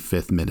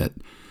 85th minute.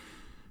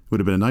 Would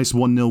have been a nice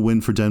 1-0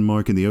 win for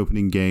Denmark in the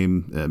opening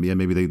game.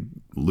 Maybe they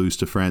lose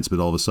to France, but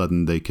all of a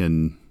sudden they're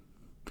in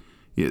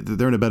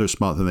a better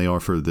spot than they are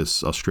for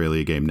this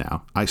Australia game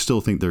now. I still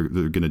think they're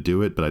going to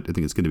do it, but I think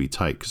it's going to be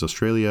tight because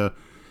Australia,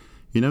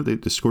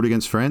 they scored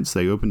against France.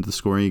 They opened the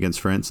scoring against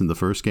France in the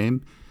first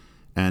game.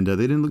 And they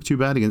didn't look too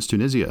bad against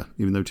Tunisia,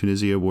 even though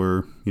Tunisia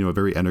were, a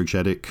very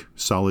energetic,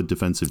 solid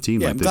defensive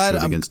team like they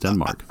showed against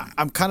Denmark.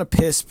 I'm kind of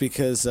pissed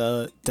because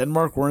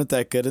Denmark weren't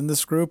that good in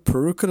this group.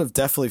 Peru could have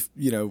definitely,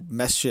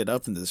 messed shit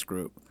up in this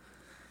group.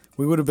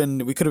 We could have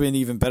been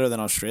even better than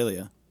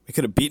Australia. We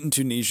could have beaten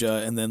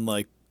Tunisia and then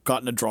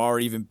gotten a draw or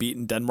even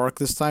beaten Denmark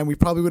this time. We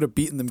probably would have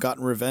beaten them,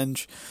 gotten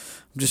revenge.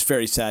 I'm just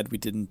very sad we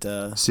didn't.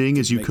 Seeing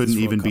as you couldn't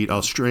even beat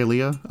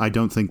Australia, I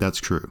don't think that's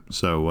true.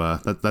 So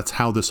that's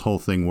how this whole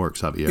thing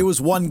works, Javier. It was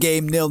one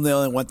game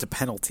 0-0 and went to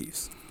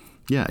penalties.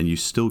 Yeah, and you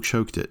still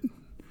choked it.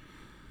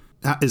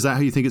 Is that how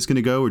you think it's going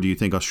to go, or do you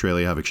think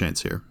Australia have a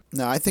chance here?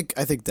 No, I think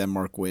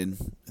Denmark win.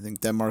 I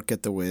think Denmark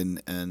get the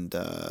win and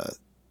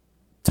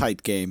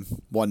tight game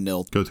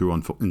 1-0. Go through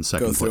in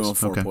second place. Go through on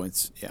 4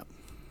 points. Yeah.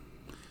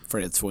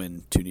 France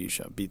win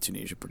Tunisia, beat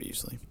Tunisia pretty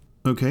easily.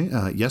 Okay,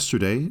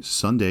 yesterday,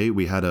 Sunday,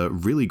 we had a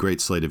really great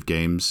slate of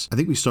games. I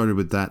think we started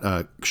with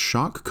that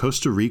shock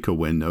Costa Rica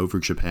win over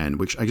Japan,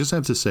 which I just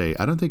have to say,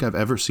 I don't think I've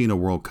ever seen a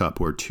World Cup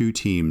where two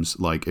teams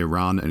like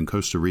Iran and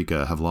Costa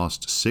Rica have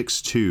lost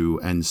 6-2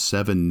 and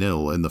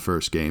 7-0 in the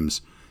first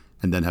games,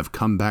 and then have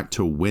come back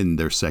to win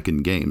their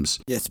second games.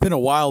 Yeah, it's been a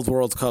wild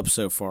World Cup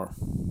so far.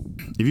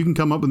 If you can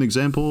come up with an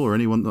example, or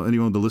anyone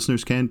of the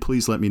listeners can,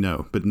 please let me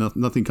know. But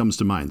nothing comes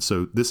to mind.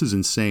 So this is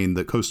insane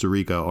that Costa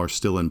Rica are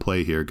still in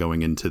play here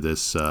going into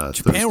this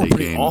Thursday game. Japan were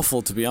pretty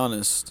awful, to be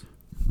honest.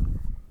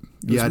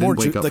 Yeah, I didn't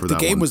wake up for that one. The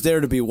game was there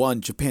to be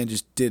won. Japan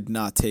just did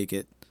not take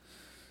it.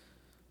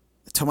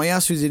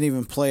 Tomiyasu didn't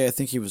even play. I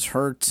think he was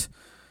hurt.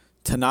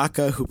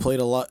 Tanaka, who played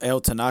a lot, in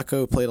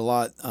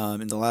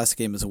the last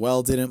game as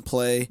well, didn't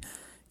play.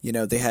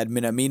 They had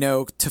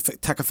Minamino.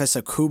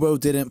 Takafesa Kubo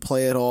didn't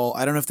play at all.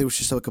 I don't know if there was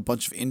just a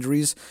bunch of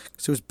injuries.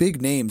 Because there was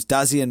big names.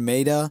 Dazian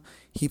Maeda,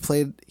 he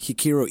played.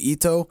 Hikiro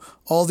Ito.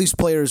 All these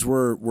players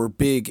were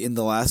big in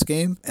the last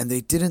game, and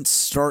they didn't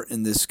start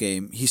in this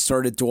game. He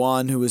started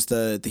Duan, who was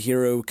the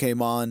hero who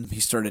came on. He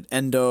started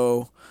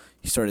Endo.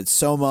 He started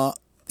Soma.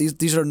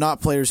 These are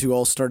not players who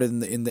all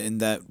started in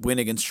that win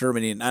against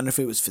Germany. And I don't know if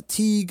it was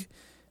fatigue,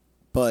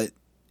 but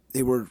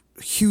they were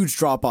a huge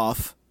drop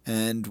off.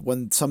 And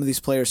when some of these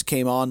players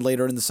came on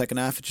later in the second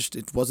half,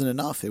 it wasn't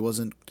enough. It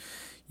wasn't,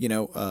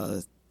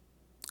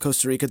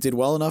 Costa Rica did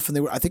well enough,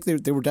 and I think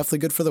they were definitely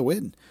good for the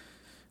win.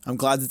 I'm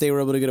glad that they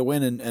were able to get a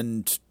win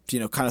and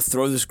kind of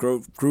throw this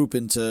group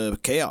into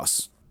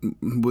chaos.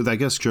 With, I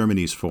guess,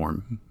 Germany's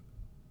form,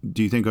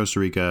 do you think Costa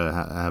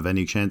Rica have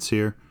any chance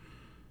here?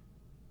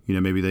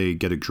 Maybe they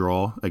get a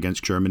draw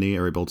against Germany,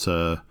 are able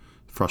to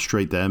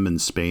frustrate them,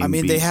 and Spain. I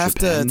mean, they have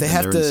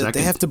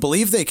to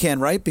believe they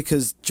can, right?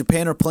 Because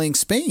Japan are playing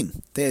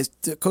Spain.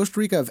 Costa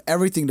Rica have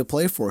everything to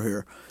play for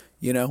here.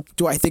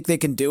 Do I think they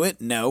can do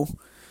it? No.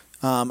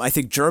 I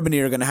think Germany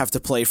are going to have to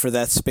play for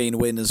that Spain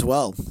win as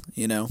well.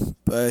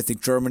 But I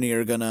think Germany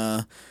are going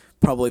to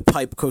probably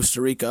pipe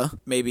Costa Rica,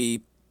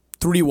 maybe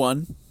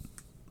 3-1.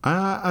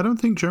 I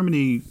don't think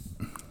Germany.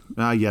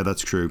 Yeah,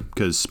 that's true,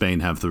 because Spain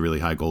have the really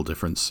high goal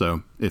difference.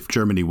 So if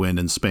Germany win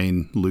and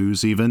Spain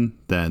lose even,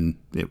 then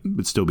it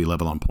would still be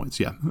level on points.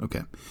 Yeah,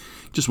 okay.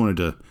 Just wanted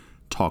to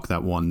talk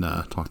that one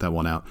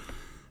out.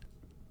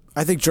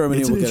 I think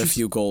Germany will get a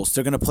few goals.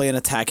 They're going to play an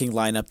attacking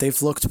lineup.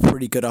 They've looked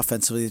pretty good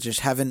offensively. They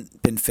just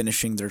haven't been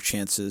finishing their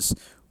chances.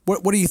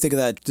 What do you think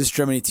of this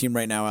Germany team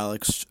right now,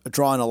 Alex? A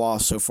draw and a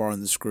loss so far in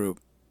this group.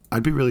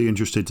 I'd be really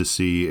interested to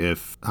see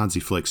if Hansi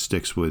Flick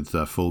sticks with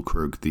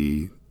Füllkrug,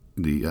 the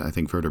I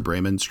think Werder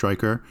Bremen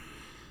striker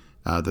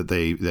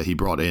that he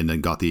brought in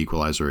and got the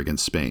equalizer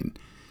against Spain.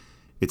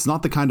 It's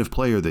not the kind of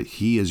player that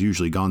he has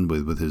usually gone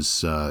with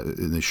his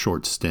in his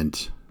short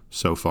stint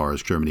so far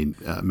as Germany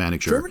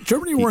manager.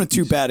 Germany weren't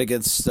too bad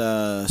against Spain.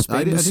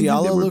 I didn't think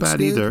they were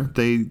bad either.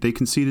 They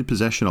conceded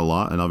possession a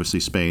lot, and obviously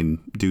Spain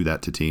do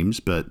that to teams.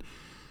 But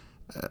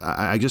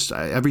I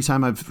every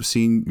time I've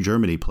seen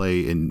Germany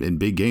play in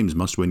big games,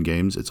 must-win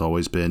games, it's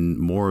always been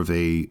more of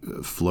a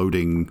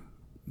floating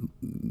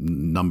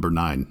number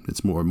 9.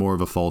 It's more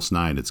of a false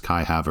 9. It's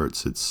Kai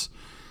Havertz. It's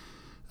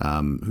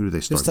who do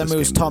they start? This time it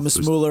was Thomas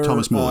Müller.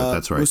 Thomas Muller,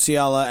 that's right.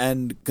 Musiala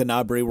and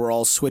Gnabry were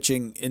all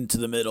switching into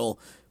the middle,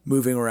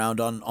 moving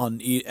around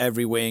on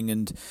every wing,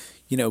 and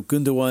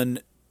Gundogan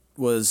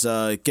was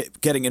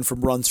getting in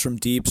from runs from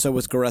deep. So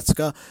was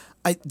Goretzka.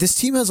 This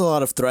team has a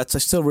lot of threats. I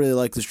still really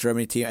like this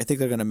Germany team. I think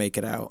they're going to make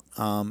it out.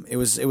 It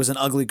was an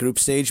ugly group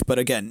stage, but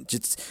again,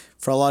 just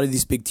for a lot of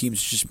these big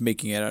teams, just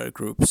making it out of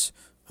groups.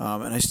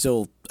 And I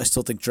still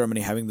think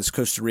Germany having this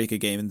Costa Rica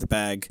game in the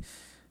bag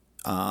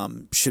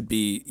should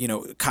be,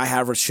 Kai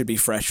Havertz should be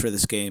fresh for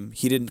this game.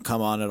 He didn't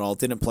come on at all,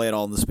 didn't play at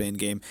all in the Spain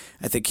game.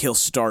 I think he'll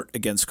start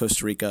against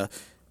Costa Rica.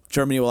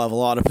 Germany will have a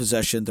lot of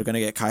possession. They're going to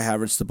get Kai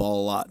Havertz the ball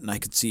a lot, and I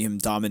could see him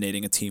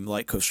dominating a team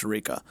like Costa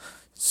Rica.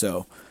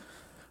 So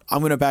I'm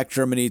going to back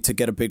Germany to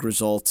get a big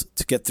result,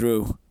 to get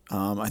through.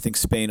 I think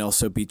Spain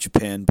also beat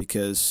Japan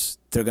because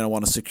they're going to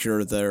want to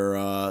secure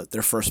their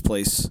first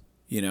place.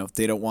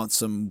 They don't want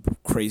some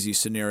crazy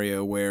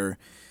scenario where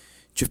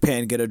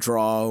Japan get a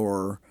draw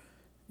or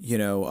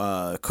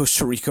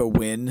Costa Rica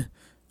win,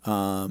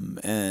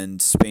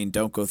 and Spain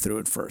don't go through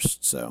it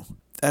first. So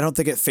I don't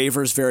think it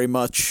favors very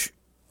much.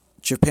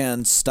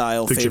 Japan's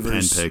style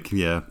favors. Japan pick,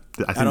 yeah.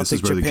 I think this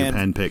is where the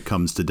Japan pick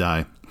comes to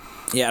die.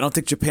 Yeah, I don't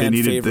think Japan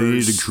favors. They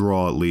need a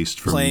draw at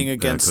least from playing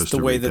against Costa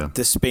the way Rica. that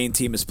the Spain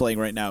team is playing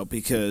right now,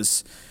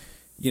 because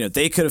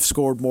they could have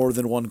scored more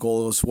than one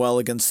goal as well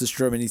against this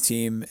Germany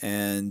team,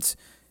 and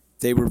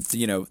they were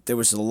there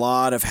was a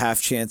lot of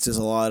half chances,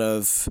 a lot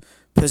of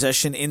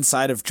possession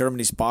inside of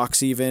Germany's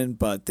box even,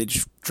 but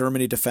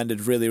Germany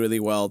defended really, really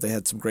well. They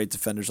had some great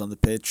defenders on the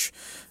pitch.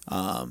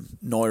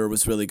 Neuer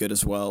was really good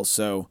as well.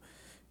 So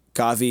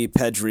Gavi,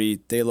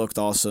 Pedri, they looked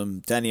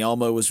awesome. Dani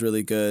Olmo was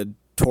really good.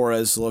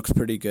 Torres looks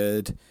pretty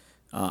good.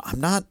 I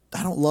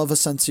don't love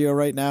Asensio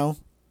right now.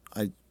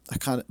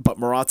 But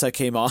Morata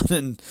came on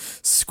and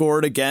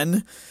scored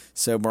again.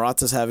 So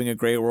Morata's having a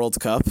great World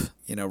Cup,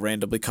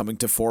 randomly coming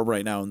to form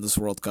right now in this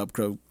World Cup.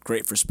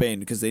 Great for Spain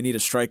because they need a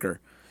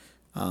striker.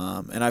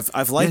 And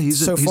I've liked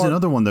he's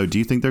another one though. Do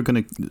you think they're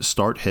going to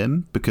start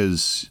him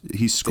because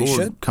he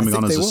scored coming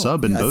on as a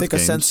sub in both games? I think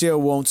Asensio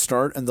won't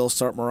start, and they'll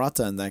start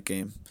Morata in that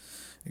game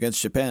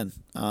against Japan.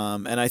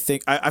 And I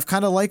think I've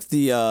kind of liked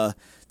the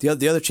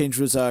other change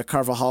was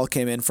Carvajal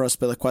came in for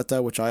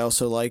Azpilicueta, which I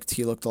also liked.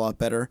 He looked a lot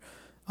better.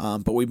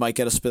 But we might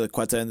get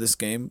Azpilicueta in this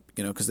game,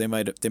 because they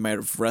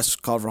might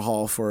rest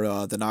Carvajal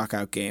for the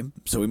knockout game.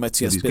 So we might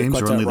see Azpilicueta these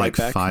games are only right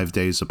back. 5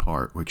 days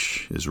apart,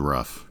 which is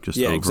rough.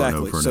 Exactly. And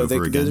over so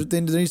again.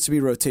 There needs to be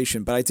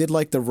rotation. But I did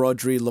like the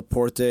Rodri,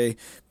 Laporte,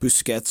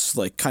 Busquets.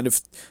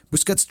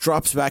 Busquets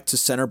drops back to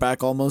center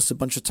back almost a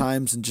bunch of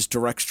times and just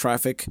directs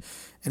traffic,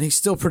 and he's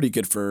still pretty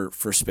good for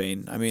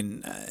Spain. I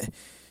mean,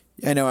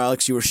 I know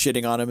Alex, you were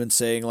shitting on him and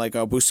saying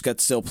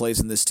Busquets still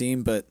plays in this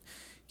team, but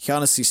he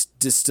honestly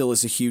still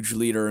is a huge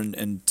leader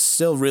and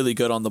still really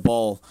good on the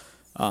ball.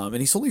 And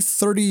he's only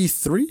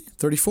 33,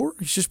 34.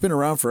 He's just been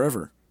around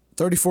forever.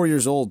 34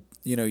 years old.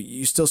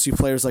 You still see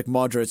players like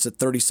Modric at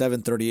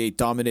 37, 38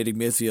 dominating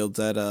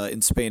midfield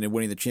in Spain and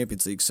winning the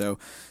Champions League. So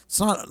it's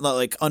not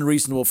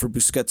unreasonable for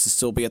Busquets to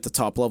still be at the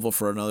top level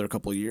for another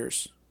couple of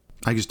years.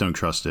 I just don't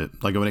trust it.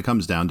 When it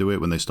comes down to it,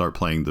 when they start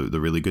playing the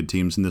really good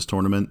teams in this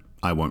tournament,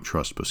 I won't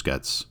trust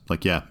Busquets.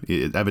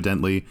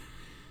 Evidently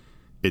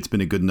it's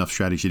been a good enough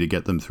strategy to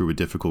get them through a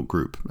difficult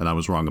group, and I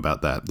was wrong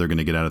about that. They're going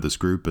to get out of this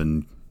group,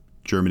 and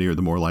Germany are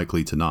the more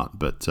likely to not.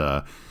 But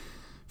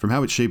from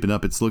how it's shaping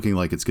up, it's looking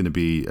like it's going to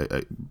be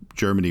a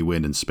Germany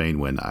win and Spain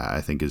win,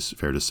 I think is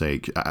fair to say.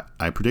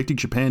 I predicted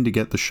Japan to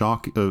get the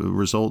shock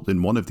result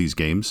in one of these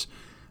games.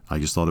 I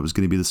just thought it was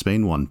going to be the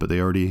Spain one, but they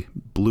already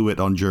blew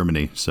it on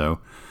Germany. So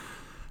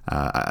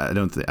I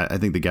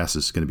think the gas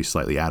is going to be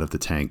slightly out of the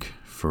tank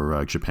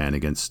for Japan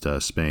against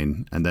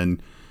Spain. And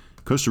then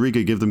Costa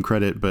Rica, give them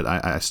credit, but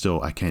I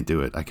can't do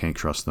it. I can't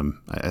trust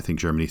them. I think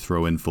Germany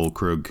throw in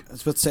Füllkrug. I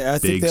was about to say, I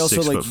think they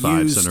also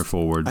 6'5" center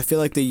forward. I feel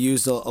like they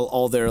used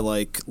all their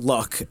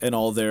luck and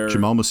all their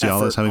Jamal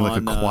Musiala is having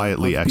a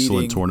quietly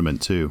excellent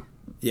tournament too.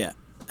 Yeah,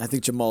 I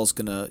think Jamal's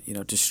gonna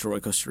destroy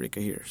Costa Rica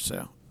here.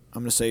 So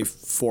I'm gonna say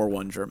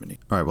 4-1 Germany.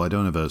 All right. Well, I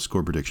don't have a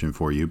score prediction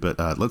for you, but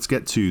let's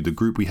get to the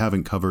group we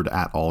haven't covered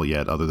at all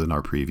yet, other than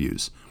our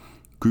previews.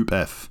 Group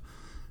F.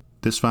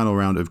 this final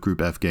round of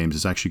Group F games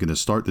is actually going to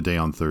start the day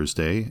on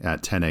Thursday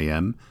at 10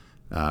 a.m.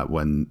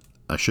 When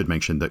I should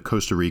mention that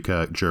Costa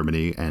Rica,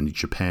 Germany, and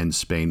Japan,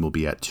 Spain will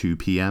be at 2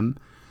 p.m.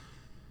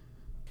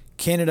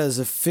 Canada is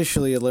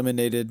officially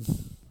eliminated.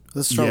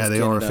 Let's start with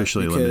Canada, are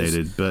officially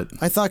eliminated, but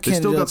I thought they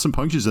still got some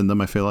punches in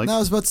them, I feel like. No, I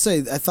was about to say,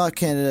 I thought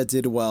Canada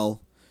did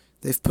well.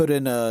 They've put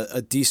in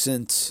a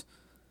decent,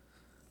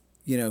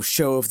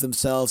 show of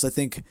themselves. I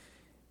think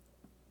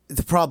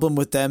the problem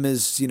with them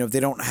is, they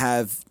don't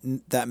have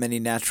that many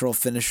natural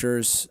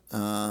finishers.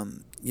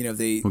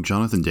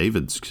 Jonathan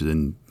David's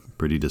been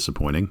pretty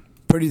disappointing.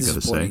 Pretty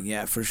disappointing,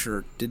 yeah, for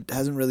sure.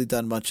 Hasn't really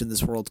done much in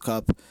this World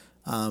Cup.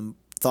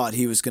 Thought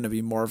he was going to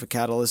be more of a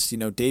catalyst.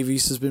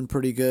 Davies has been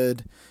pretty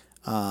good.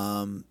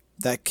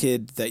 That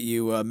kid that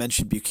you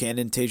mentioned,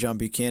 Buchanan, Tajon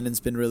Buchanan's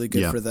been really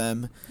good for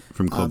them.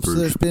 From Club so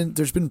Brugge.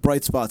 there's been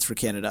bright spots for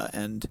Canada,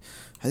 and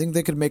I think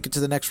they could make it to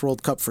the next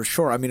World Cup for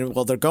sure. I mean,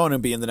 they're going to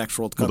be in the next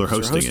World Cup. Well, they're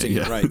hosting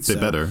it, right? They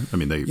better. I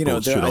mean, they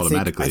both should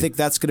automatically. I think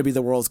that's going to be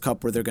the World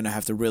Cup where they're going to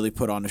have to really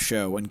put on a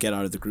show and get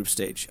out of the group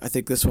stage. I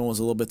think this one was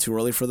a little bit too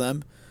early for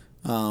them,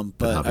 but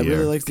Javier, I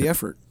really like the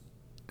effort.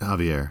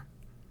 Javier,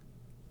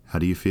 how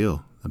do you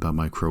feel about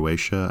my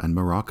Croatia and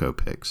Morocco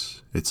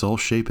picks? It's all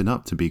shaping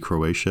up to be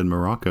Croatia and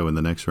Morocco in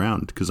the next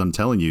round, because I'm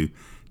telling you,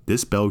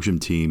 this Belgium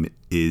team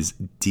is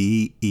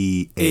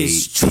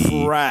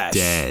trash.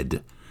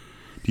 dead.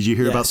 Did you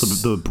hear about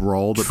the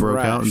brawl that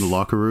broke out in the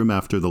locker room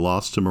after the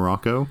loss to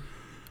Morocco?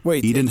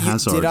 Wait, Eden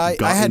Hazard I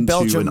got had into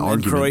Belgium an and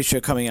argument.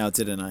 Croatia coming out,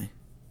 didn't I?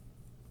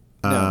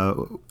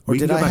 No. Or we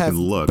can did go I back have and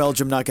look.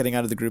 Belgium not getting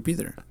out of the group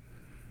either?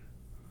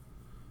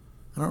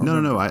 I don't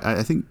remember. No.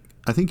 I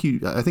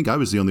think I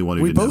was the only one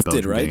who We didn't have both did,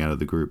 Belgium right? getting out of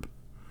the group.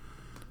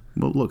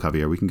 Well, look,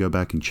 Javier, we can go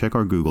back and check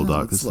our Google Doc.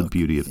 let's That's the look.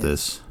 beauty of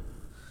this.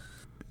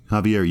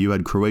 Javier, you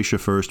had Croatia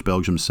first,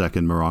 Belgium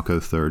second, Morocco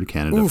third,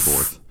 Canada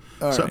fourth.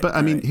 All right,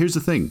 I mean, here's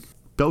the thing.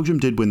 Belgium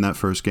did win that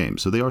first game,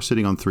 so they are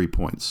sitting on 3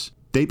 points.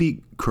 They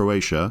beat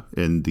Croatia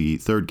in the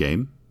third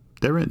game.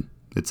 They're in.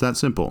 It's that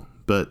simple.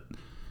 But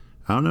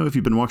I don't know if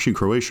you've been watching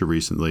Croatia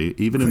recently.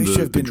 Even in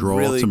the draw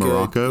really to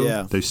Morocco, good.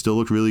 Yeah. they still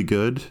looked really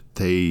good.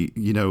 They,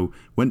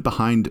 went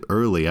behind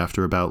early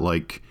after about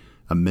like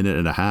a minute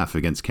and a half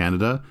against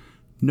Canada.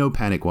 No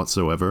panic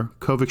whatsoever.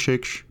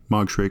 Kovacic,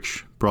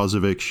 Modric,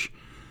 Brozovic,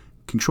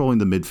 controlling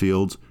the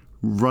midfield,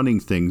 running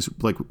things,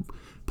 like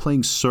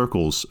playing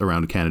circles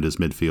around Canada's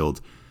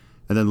midfield,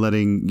 and then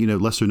letting,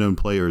 lesser-known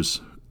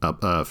players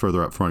up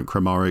further up front,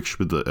 Kramaric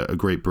with a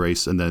great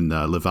brace, and then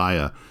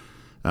Levaya,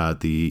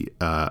 the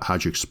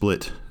Hajduk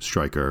Split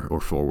striker or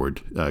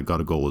forward,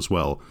 got a goal as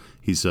well.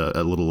 He's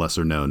a little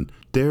lesser known.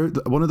 They're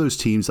one of those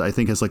teams that I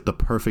think has like the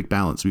perfect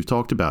balance. We've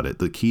talked about it.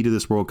 The key to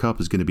this World Cup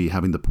is going to be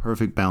having the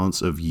perfect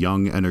balance of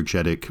young,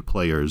 energetic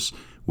players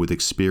with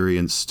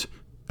experienced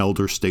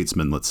elder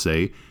statesmen, let's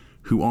say,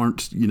 who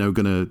aren't, going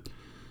to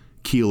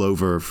keel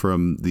over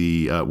from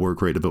the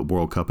work rate of a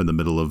World Cup in the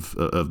middle of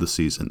the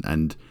season.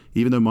 And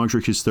even though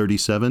Modric is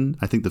 37,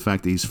 I think the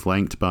fact that he's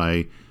flanked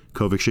by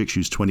Kovacic,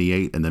 who's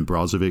 28, and then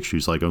Brozovic,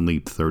 who's like only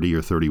 30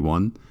 or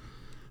 31,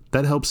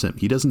 that helps him.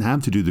 He doesn't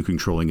have to do the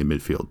controlling in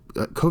midfield.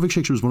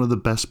 Kovacic was one of the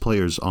best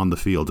players on the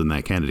field in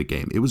that Canada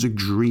game. It was a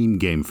dream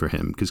game for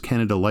him because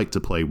Canada liked to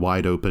play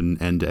wide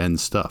open, end-to-end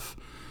stuff.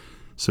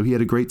 So he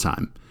had a great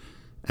time.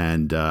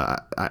 And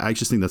I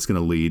just think that's going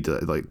to lead,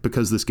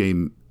 because this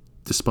game,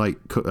 despite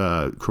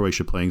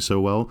Croatia playing so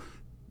well,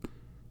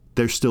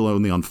 they're still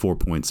only on 4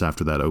 points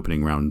after that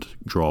opening round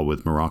draw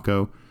with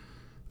Morocco,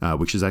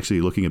 which is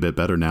actually looking a bit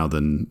better now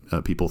than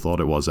people thought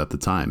it was at the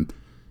time.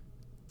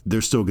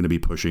 They're still going to be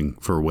pushing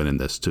for a win in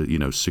this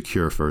to,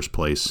 secure first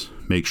place,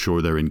 make sure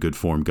they're in good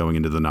form going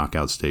into the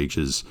knockout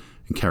stages,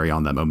 and carry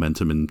on that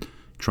momentum and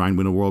try and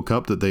win a World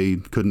Cup that they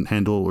couldn't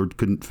handle or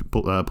couldn't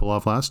pull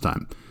off last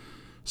time.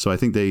 So I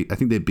think they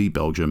beat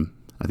Belgium.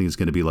 I think it's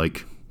going to be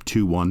like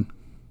 2-1.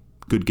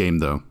 Good game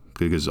though,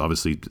 because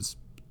obviously it's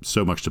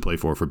so much to play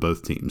for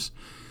both teams.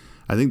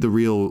 I think the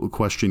real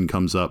question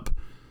comes up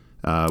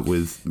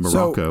with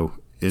Morocco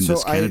in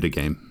this Canada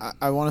game.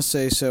 I want to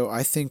say,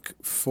 I think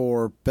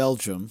for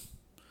Belgium,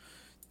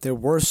 there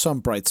were some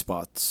bright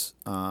spots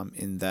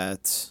in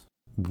that.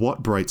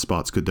 What bright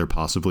spots could there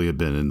possibly have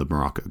been in the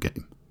Morocco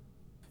game?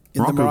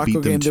 In the Morocco beat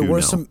them game,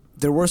 2-0.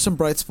 there were some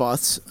bright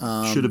spots.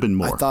 Should have been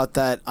more. I thought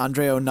that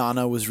Andre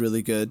Onana was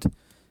really good.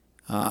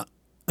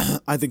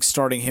 I think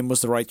starting him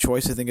was the right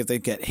choice. I think if they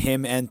get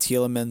him and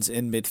Tielemans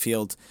in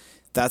midfield,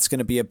 that's going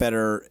to be a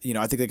better,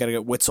 I think they got to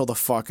get Witsel the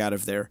fuck out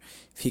of there.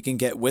 If he can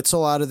get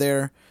Witsel out of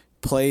there,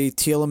 play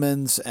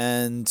Tielemans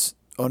and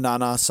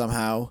Onana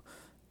somehow,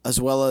 as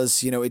well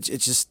as,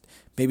 it's just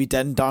maybe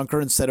Den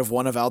Donker instead of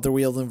one of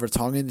Alderweireld and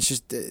Vertonghen. It's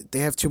just, they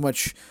have too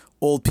much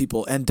old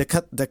people. And De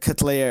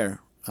Ketelaere,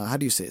 how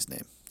do you say his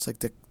name? It's like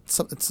De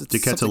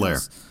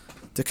Ketelaere.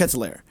 De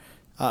Ketelaere.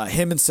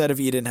 Him instead of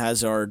Eden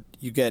Hazard.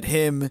 You get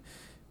him,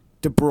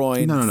 De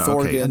Bruyne, No.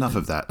 Thorgan. Okay, enough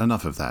of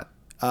that.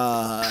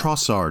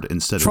 Trossard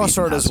instead of Eden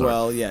Trossard as Hazard.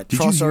 well, yeah. Did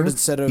Trossard you hear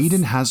instead of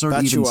Eden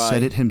Hazard even Batshuayi.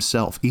 said it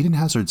himself. Eden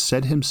Hazard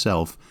said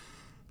himself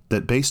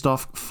that based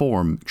off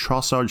form,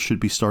 Trossard should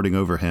be starting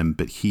over him,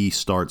 but he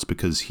starts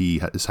because he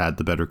has had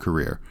the better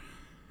career.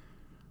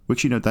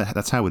 Which,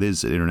 that's how it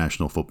is in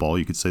international football.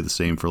 You could say the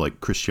same for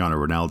like Cristiano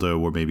Ronaldo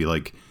or maybe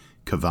like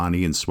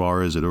Cavani and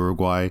Suarez at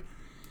Uruguay.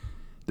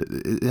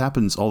 It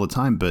happens all the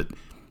time, but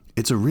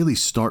it's a really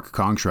stark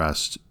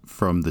contrast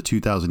from the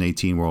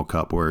 2018 World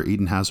Cup where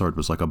Eden Hazard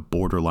was like a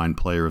borderline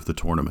player of the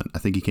tournament. I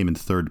think he came in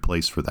third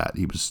place for that.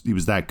 He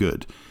was that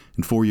good.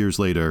 And 4 years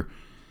later,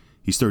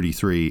 he's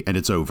 33 and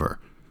it's over.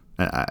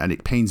 And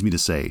it pains me to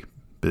say,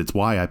 but it's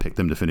why I picked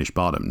them to finish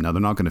bottom. Now,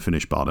 they're not going to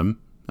finish bottom.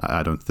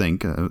 I don't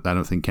think. I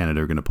don't think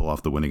Canada are going to pull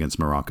off the win against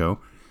Morocco.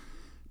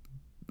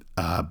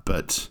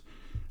 But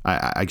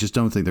I just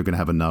don't think they're going to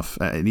have enough.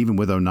 And even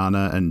with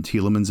Onana and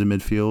Tielemans in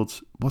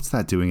midfield, what's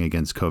that doing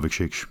against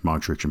Kovacic,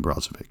 Modric, and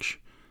Brozovic?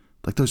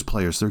 Like those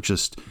players, they're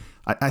just...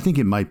 I think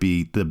it might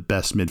be the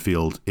best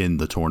midfield in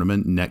the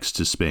tournament next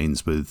to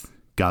Spain's with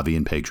Gavi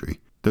and Pedri.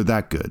 They're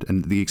that good.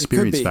 And the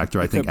experience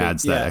factor, I think,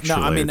 adds that extra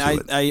layer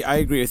to it. I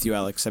agree with you,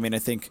 Alex. I mean, I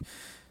think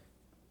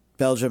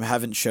Belgium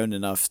haven't shown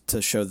enough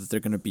to show that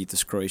they're going to beat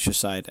this Croatia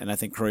side. And I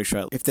think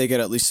Croatia, if they get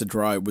at least a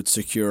draw, it would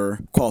secure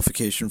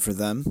qualification for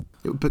them.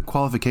 But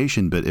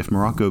if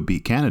Morocco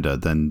beat Canada,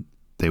 then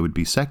they would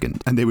be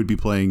second. And they would be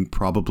playing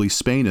probably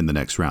Spain in the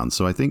next round.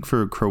 So I think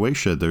for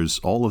Croatia, there's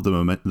all of the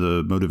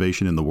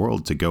motivation in the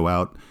world to go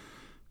out,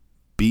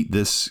 beat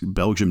this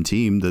Belgium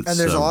team that's and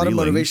there's a lot of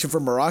motivation for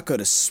Morocco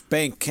to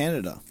spank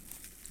Canada.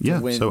 Yeah,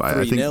 win so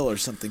 3-0 or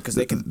something because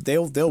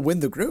they'll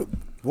win the group.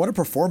 What a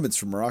performance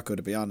from Morocco,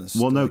 to be honest.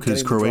 Well, no,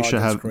 because Croatia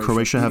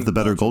have the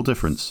better goal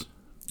difference.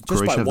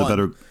 Just Croatia have the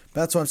better.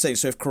 That's what I'm saying.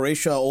 So if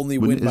Croatia only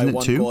win by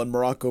one goal and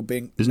Morocco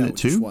being it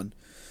two? Just one.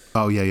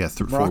 Oh yeah,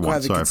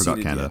 4-1. Sorry, I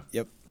forgot Canada.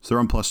 Yep. So they're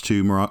on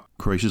 +2.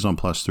 Croatia's on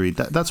 +3.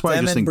 That's why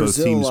I just think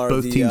Brazil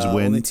both teams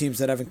win. Only teams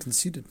that haven't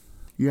conceded.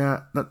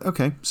 Yeah.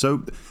 Okay.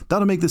 So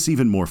that'll make this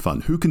even more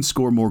fun. Who can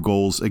score more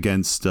goals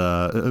against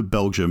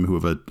Belgium, who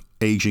have a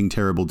aging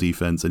terrible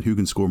defense, and who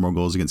can score more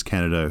goals against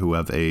Canada, who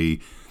have a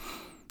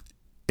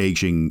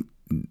aging,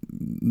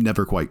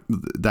 never quite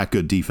that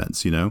good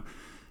defense?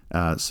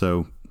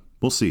 So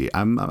we'll see.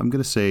 I'm going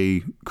to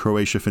say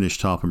Croatia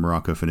finished top and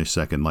Morocco finished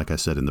second, like I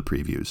said in the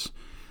previews.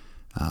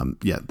 That's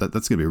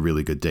going to be a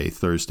really good day,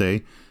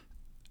 Thursday.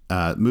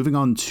 Moving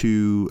on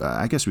to,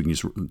 I guess we can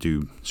just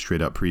do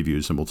straight up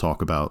previews and we'll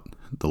talk about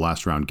the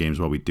last round games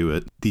while we do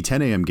it. The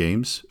 10 a.m.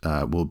 games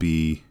will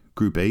be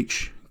Group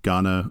H,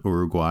 Ghana,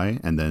 Uruguay,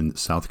 and then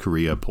South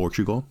Korea,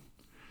 Portugal.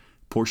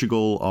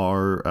 Portugal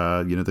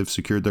are, they've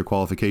secured their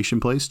qualification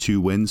place,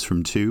 2 wins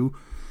from 2.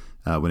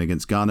 Win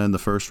against Ghana in the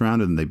first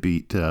round, and they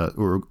beat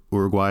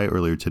Uruguay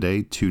earlier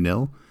today,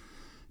 2-0,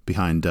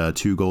 behind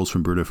 2 goals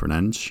from Bruno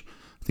Fernandes.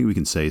 I think we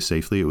can say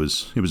safely it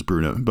was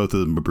Bruno. Both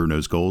of them were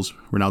Bruno's goals.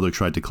 Ronaldo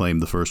tried to claim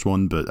the first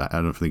one, but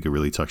I don't think it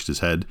really touched his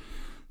head.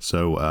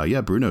 So,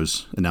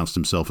 Bruno's announced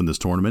himself in this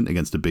tournament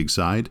against a big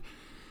side.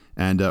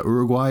 And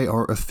Uruguay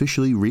are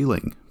officially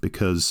reeling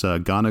because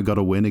Ghana got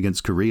a win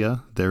against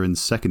Korea. They're in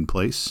second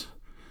place.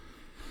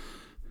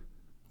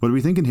 What are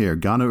we thinking here?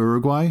 Ghana,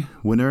 Uruguay,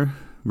 winner,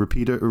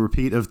 repeat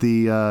of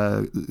the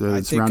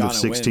round of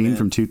 16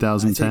 from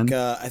 2010?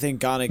 I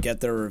think Ghana get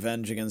their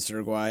revenge against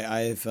Uruguay.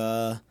 I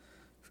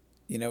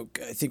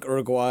think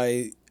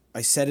Uruguay,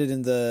 I said it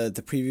in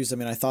the previews. I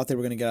mean, I thought they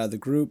were going to get out of the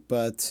group,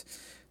 but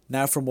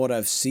now from what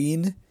I've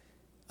seen,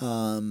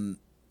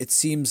 it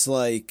seems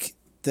like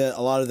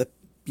a lot of the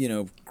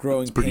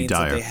growing pains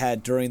that they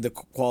had during the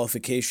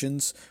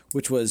qualifications,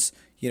 which was,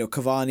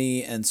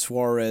 Cavani and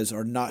Suarez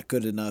are not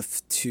good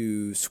enough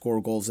to score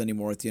goals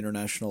anymore at the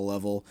international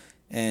level.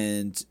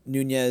 And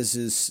Nunez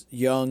is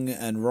young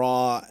and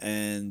raw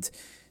and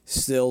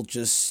still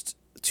just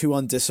too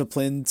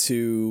undisciplined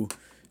to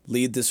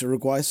lead this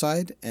Uruguay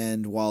side.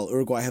 And while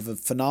Uruguay have a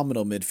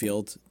phenomenal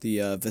midfield, the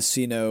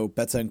Vecino,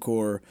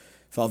 Betancourt,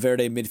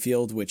 Valverde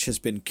midfield, which has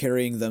been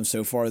carrying them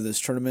so far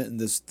this tournament, and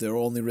they're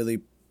only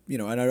really,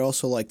 and I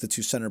also like the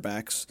 2 center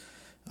backs,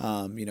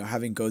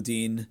 having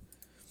Godin.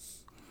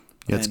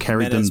 Yeah, it's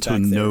carried them to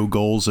no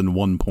goals and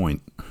 1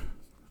 point.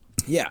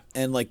 Yeah,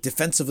 and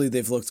defensively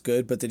they've looked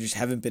good, but they just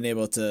haven't been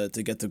able to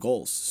get the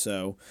goals.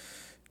 So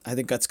I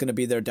think that's going to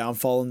be their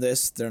downfall in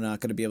this. They're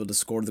not going to be able to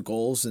score the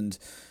goals, and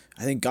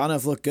I think Ghana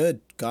have looked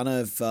good.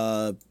 Ghana have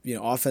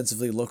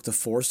offensively looked a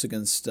force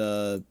against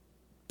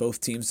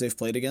both teams they've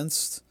played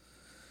against.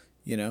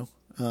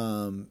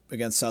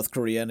 Against South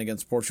Korea and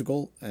against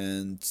Portugal,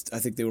 and I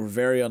think they were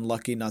very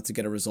unlucky not to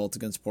get a result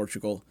against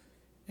Portugal,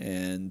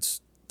 and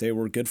they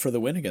were good for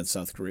the win against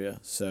South Korea.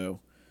 So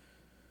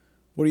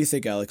what do you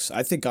think, Alex?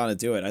 I think Ghana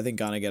do it. I think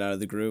Ghana get out of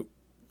the group.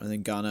 I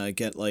think Ghana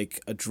get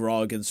a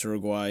draw against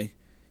Uruguay,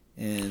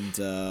 and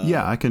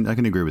I can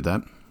agree with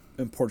that.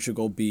 And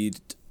Portugal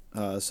beat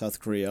South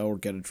Korea or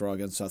get a draw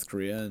against South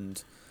Korea,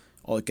 and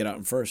all get out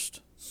in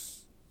first.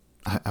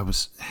 I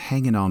was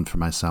hanging on for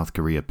my South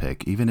Korea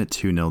pick, even at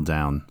 2-0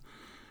 down.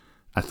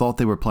 I thought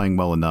they were playing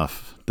well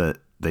enough that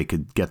they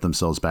could get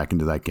themselves back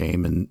into that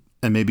game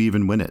and maybe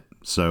even win it.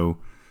 So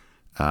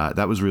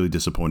That was really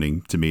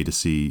disappointing to me to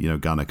see,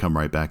 Ghana come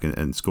right back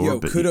and score. Yo,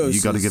 but kudos.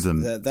 you got to give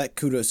them that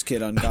kudos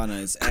kid on Ghana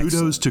is excellent.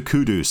 kudos to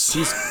Kudus.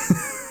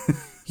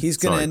 He's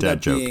going to end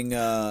up joke. being,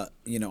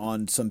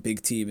 on some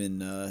big team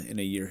in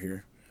a year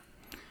here.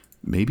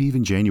 Maybe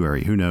even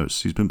January. Who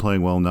knows? He's been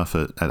playing well enough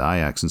at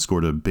Ajax and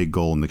scored a big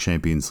goal in the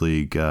Champions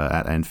League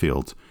at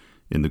Anfield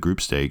in the group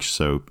stage.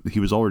 So he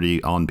was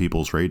already on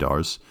people's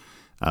radars.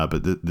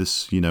 But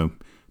this,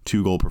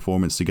 2-goal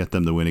performance to get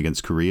them the win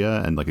against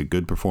Korea and like a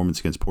good performance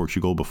against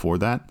Portugal before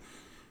that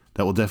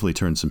will definitely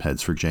turn some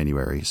heads for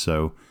January.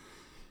 So,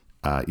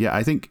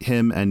 I think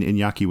him and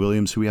Iñaki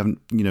Williams, who we haven't,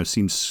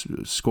 seen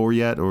score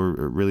yet or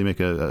really make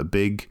a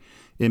big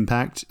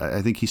impact,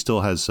 I think he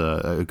still has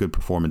a good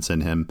performance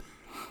in him.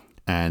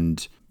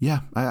 And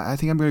I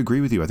think I'm going to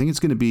agree with you. I think it's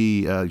going to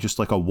be just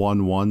like a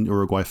 1-1.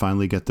 Uruguay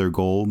finally get their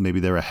goal. Maybe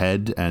they're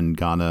ahead and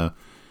Ghana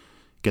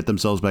get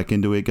themselves back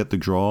into it, get the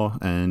draw,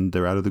 and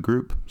they're out of the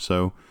group.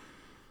 So,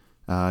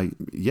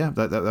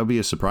 that would be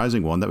a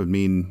surprising one. That would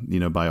mean,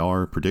 by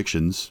our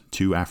predictions,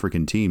 2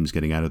 African teams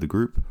getting out of the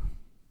group,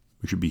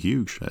 which would be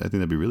huge. I think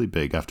that'd be really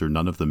big after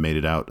none of them made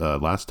it out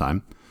last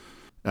time.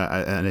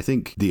 And I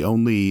think the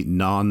only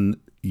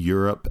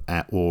non-Europe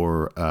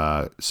or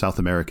South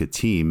America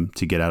team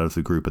to get out of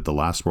the group at the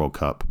last World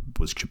Cup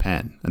was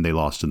Japan, and they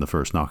lost in the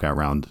first knockout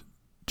round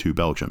to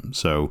Belgium.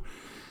 So,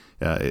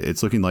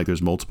 it's looking like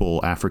there's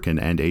multiple African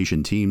and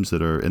Asian teams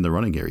that are in the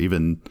running here.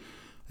 Even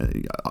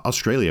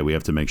Australia, we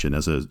have to mention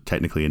as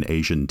technically an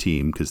Asian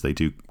team because they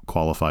do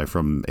qualify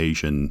from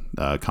Asian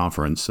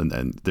conference,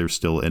 and they're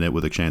still in it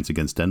with a chance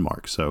against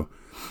Denmark. So,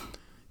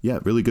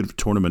 really good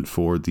tournament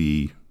for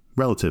the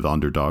relative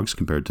underdogs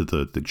compared to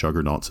the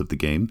juggernauts of the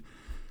game.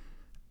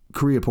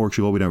 Korea,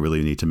 Portugal, we don't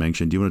really need to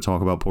mention. Do you want to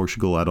talk about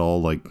Portugal at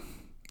all?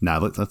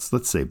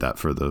 Let's save that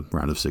for the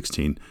round of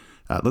 16.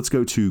 Let's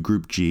go to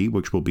Group G,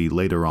 which will be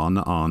later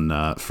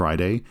on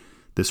Friday.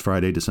 This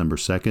Friday, December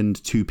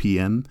 2nd, 2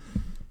 p.m.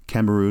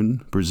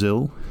 Cameroon,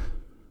 Brazil,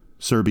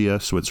 Serbia,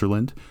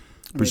 Switzerland.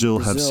 Brazil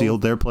have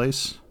sealed their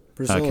place.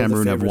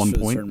 Cameroon have 1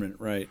 point.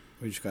 Right.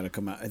 We just got to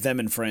come out. Them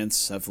and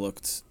France have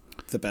looked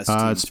the best.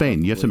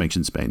 Spain. You have to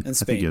mention Spain. And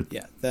Spain.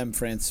 Them,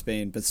 France,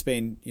 Spain. But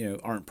Spain,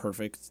 aren't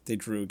perfect. They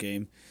drew a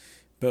game.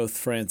 Both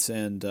France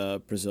and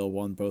Brazil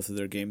won both of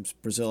their games.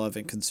 Brazil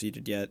haven't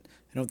conceded yet.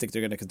 I don't think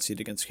they're going to concede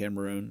against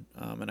Cameroon,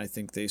 and I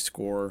think they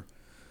score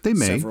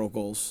several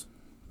goals.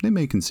 They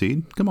may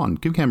concede. Come on,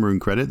 give Cameroon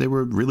credit. They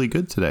were really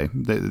good today.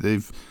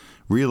 They've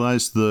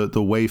realized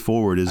the way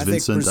forward is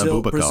Vincent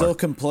Aboubakar. Brazil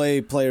can play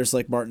players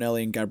like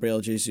Martinelli and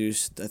Gabriel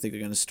Jesus. I think they're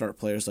going to start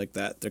players like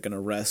that. They're going to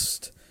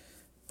rest,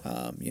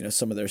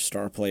 some of their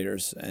star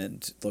players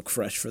and look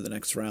fresh for the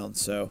next round.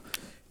 So,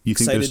 you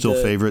think they're still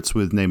favorites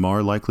with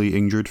Neymar likely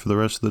injured for the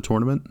rest of the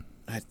tournament?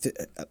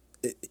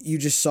 You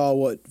just saw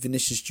what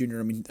Vinicius Jr.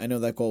 I mean, I know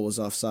that goal was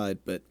offside,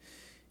 but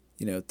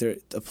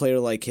a player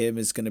like him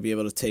is going to be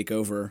able to take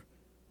over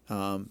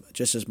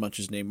just as much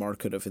as Neymar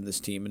could have in this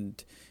team,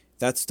 and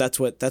that's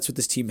what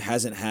this team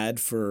hasn't had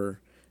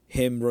for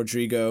him,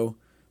 Rodrigo,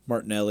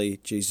 Martinelli,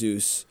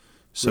 Jesus.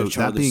 So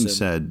that being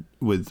said,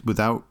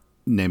 without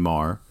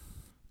Neymar,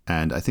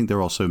 and I think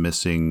they're also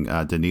missing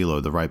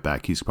Danilo, the right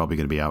back. He's probably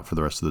going to be out for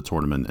the rest of the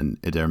tournament, and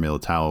Eder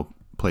Militao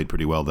played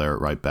pretty well there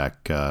at right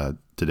back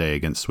today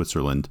against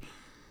Switzerland.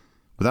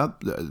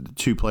 Without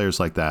 2 players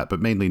like that, but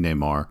mainly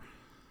Neymar,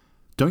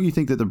 don't you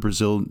think that the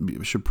Brazil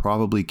should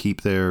probably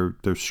keep their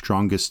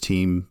strongest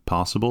team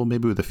possible,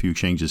 maybe with a few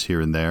changes here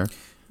and there?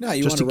 No,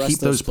 you want to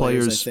rest those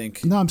players, I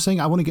think. No, I'm saying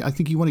I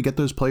think you want to get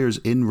those players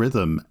in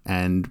rhythm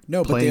and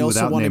no, but they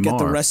also want to Neymar. get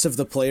the rest of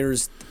the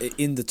players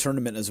in the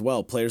tournament as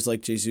well. Players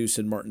like Jesus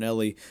and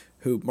Martinelli,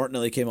 who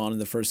Martinelli came on in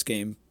the first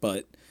game,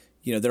 but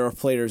there are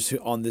players who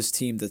on this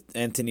team, that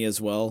Antony as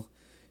well,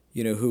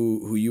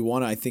 who you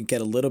want to, I think,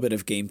 get a little bit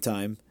of game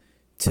time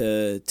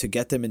to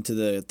get them into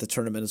the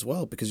tournament as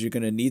well, because you're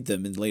going to need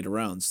them in later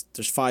rounds.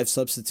 There's 5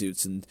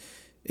 substitutes, and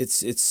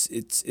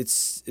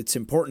it's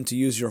important to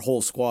use your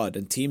whole squad,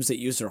 and teams that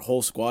use their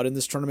whole squad in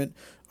this tournament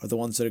are the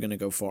ones that are going to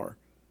go far,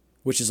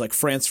 which is like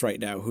France right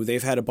now, who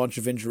they've had a bunch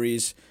of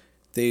injuries.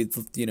 They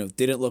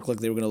didn't look like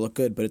they were going to look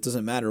good, but it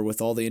doesn't matter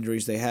with all the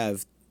injuries they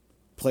have.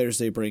 Players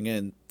they bring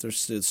in,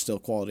 there's still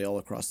quality all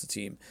across the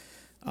team.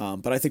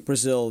 But I think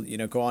Brazil,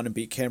 go on and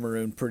beat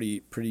Cameroon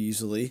pretty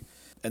easily.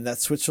 And that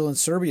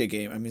Switzerland-Serbia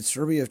game, I mean,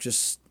 Serbia have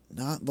just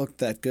not looked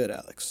that good,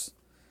 Alex.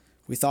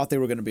 We thought they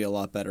were going to be a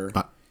lot better.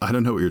 I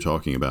don't know what you're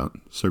talking about.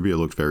 Serbia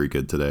looked very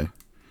good today.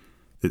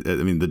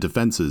 The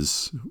defense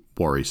is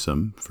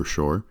worrisome for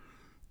sure.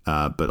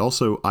 But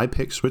also, I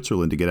picked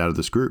Switzerland to get out of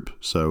this group.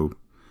 So,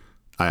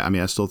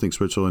 I still think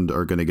Switzerland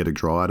are going to get a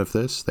draw out of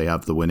this. They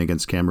have the win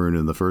against Cameroon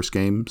in the first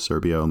game.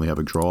 Serbia only have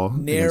a draw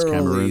against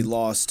Cameroon. Narrowly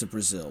lost to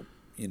Brazil,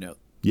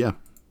 Yeah.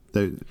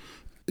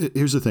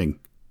 Here's the thing.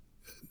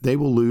 They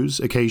will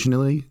lose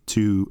occasionally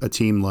to a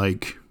team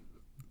like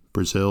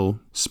Brazil,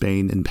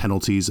 Spain in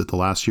penalties at the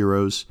last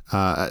Euros.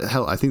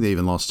 Hell, I think they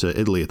even lost to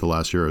Italy at the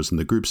last Euros in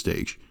the group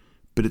stage.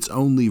 But it's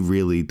only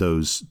really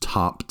those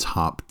top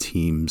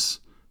teams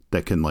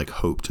that can like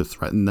hope to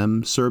threaten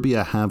them.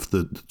 Serbia have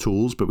the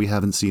tools, but we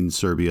haven't seen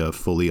Serbia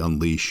fully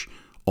unleash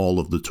all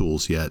of the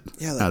tools yet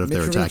out of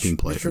their attacking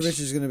players. Mitrovic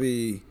is going to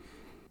be,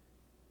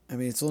 I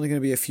mean, it's only going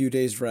to be a few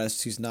days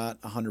rest. He's not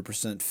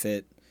 100%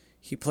 fit.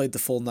 He played the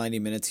full 90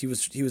 minutes. He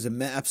was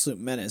an absolute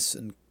menace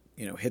and,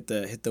 hit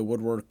the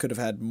woodwork, could have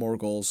had more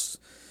goals.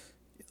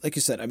 Like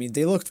you said, I mean,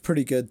 they looked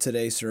pretty good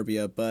today,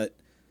 Serbia, but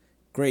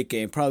great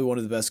game. Probably one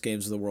of the best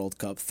games of the World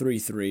Cup.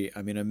 3-3.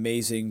 I mean,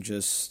 amazing,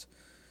 just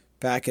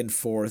back and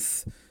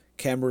forth.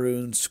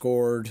 Cameroon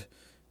scored.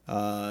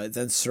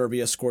 Then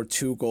Serbia scored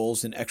 2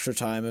 goals in extra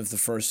time of the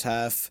first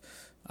half.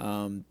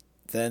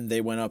 Then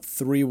they went up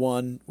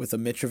 3-1 with a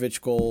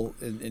Mitrovic goal.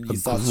 And you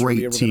thought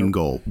Serbia were team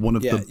goal. One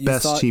of the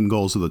best team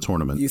goals of the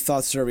tournament. You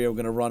thought Serbia were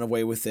going to run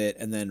away with it.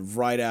 And then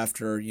right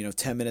after,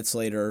 10 minutes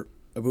later,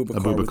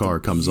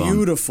 Abubakar comes on.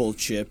 Beautiful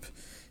chip.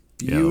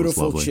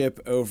 Beautiful chip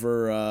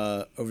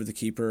over the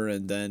keeper.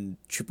 And then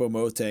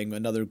Choupo-Moting,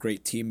 another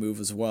great team move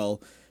as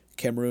well.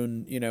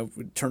 Cameroon,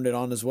 turned it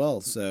on as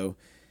well. So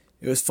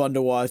it was fun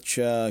to watch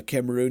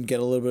Cameroon get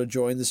a little bit of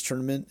joy in this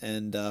tournament.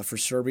 And for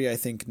Serbia, I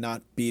think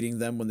not beating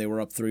them when they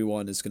were up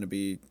 3-1 is going to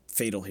be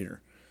fatal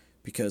here.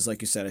 Because,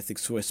 like you said, I think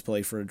Swiss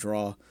play for a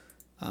draw.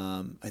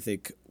 I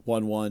think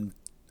 1-1.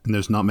 And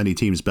there's not many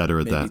teams better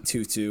at that.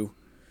 2-2.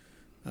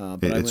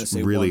 But it's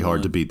really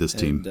hard to beat this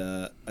team.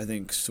 And I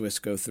think Swiss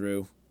go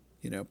through,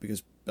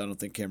 because I don't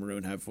think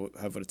Cameroon have what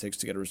it takes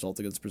to get a result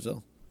against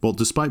Brazil. Well,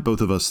 despite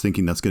both of us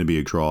thinking that's going to be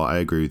a draw, I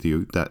agree with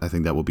you. I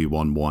think that will be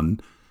 1-1.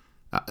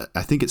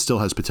 I think it still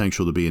has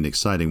potential to be an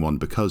exciting one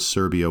because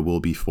Serbia will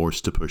be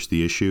forced to push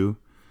the issue.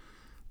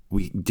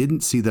 We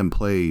didn't see them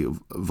play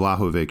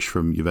Vlahovic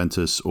from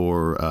Juventus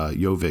or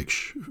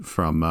Jovic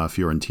from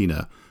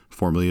Fiorentina,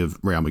 formerly of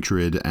Real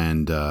Madrid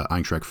and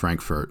Eintracht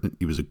Frankfurt.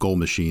 He was a goal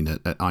machine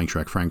at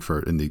Eintracht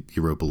Frankfurt in the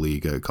Europa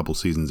League a couple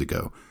seasons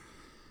ago.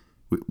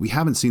 We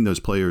haven't seen those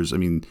players. I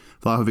mean,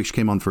 Vlahovic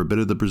came on for a bit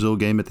of the Brazil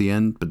game at the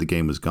end, but the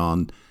game was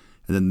gone.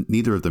 And then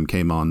neither of them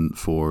came on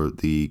for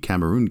the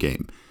Cameroon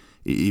game,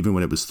 even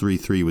when it was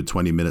 3-3 with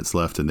 20 minutes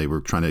left and they were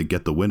trying to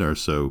get the winner.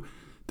 So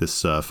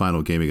this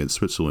final game against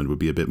Switzerland would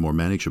be a bit more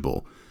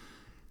manageable.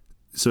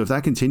 So if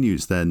that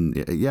continues, then,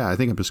 I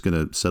think I'm just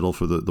going to settle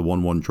for the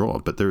 1-1 draw.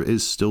 But there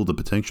is still the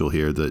potential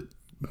here that,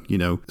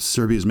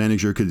 Serbia's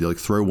manager could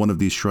throw one of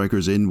these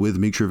strikers in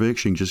with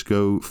Mitrovic and just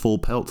go full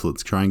pelt.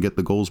 Let's try and get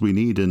the goals we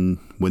need and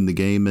win the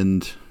game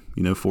and,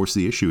 force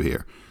the issue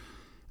here.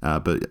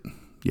 But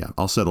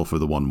I'll settle for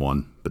the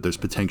 1-1. But there's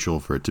potential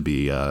for it to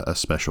be a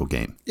special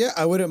game. Yeah,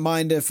 I wouldn't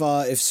mind if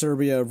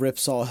Serbia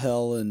rips all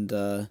hell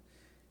and,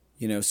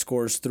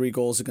 scores 3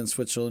 goals against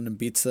Switzerland and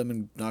beats them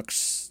and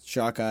knocks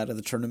Xhaka out of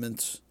the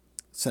tournament.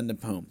 Send him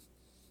home.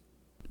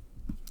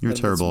 You're a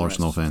terrible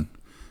Arsenal fan.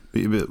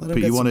 But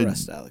you wanted.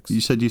 Rest, Alex.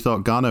 You said you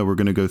thought Ghana were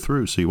going to go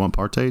through, so you want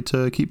Partey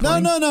to keep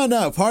playing?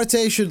 No.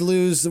 Partey should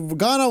lose.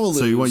 Ghana will lose.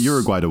 So you want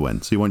Uruguay to win.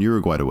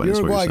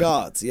 Uruguay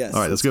gods, yes. All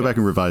right, let's go back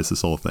and revise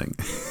this whole thing.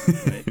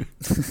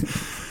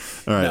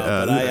 Right.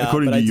 All right.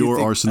 According to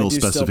your Arsenal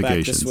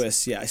specifications,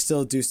 I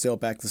still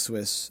back the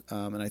Swiss,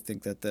 and I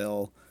think that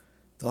they'll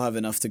have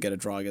enough to get a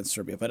draw against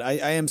Serbia. But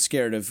I am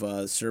scared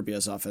of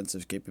Serbia's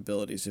offensive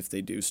capabilities if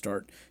they do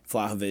start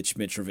Vlahovic,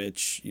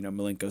 Mitrovic,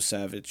 Milinko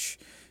Savic.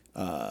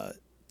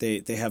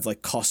 They have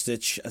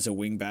Kostic as a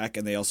wing back,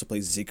 and they also play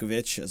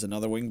Zikovic as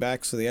another wing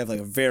back. So they have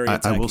a very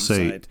attacking I will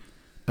say,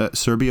 side.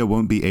 Serbia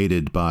won't be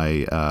aided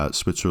by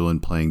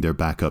Switzerland playing their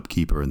backup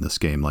keeper in this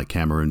game like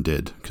Cameroon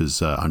did, because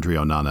Andre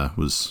Onana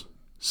was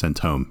sent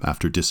home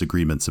after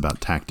disagreements about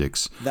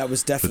tactics. That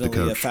was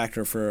definitely a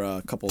factor for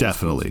a couple of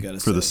Definitely,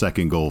 for the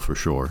second goal for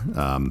sure.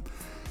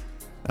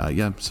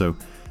 So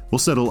we'll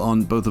settle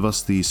on both of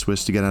us, the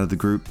Swiss, to get out of the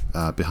group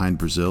behind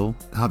Brazil.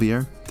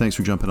 Javier, thanks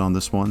for jumping on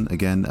this one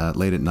again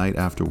late at night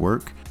after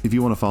work. If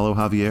you want to follow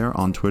Javier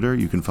on Twitter,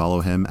 you can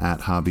follow him at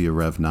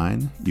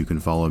JavierRev9. You can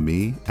follow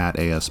me at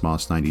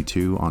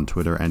ASMoss92 on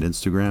Twitter and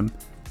Instagram.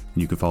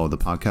 And you can follow the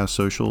podcast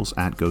socials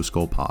at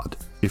GoSkullPod.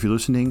 If you're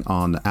listening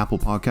on Apple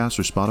Podcasts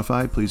or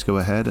Spotify, please go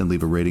ahead and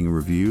leave a rating and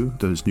review.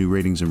 Those new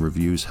ratings and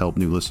reviews help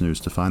new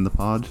listeners to find the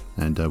pod,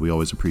 and we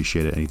always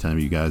appreciate it anytime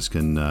you guys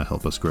can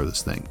help us grow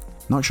this thing.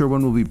 Not sure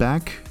when we'll be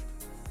back.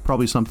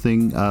 Probably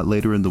something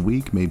later in the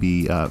week,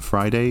 maybe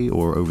Friday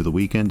or over the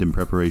weekend in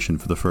preparation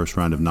for the first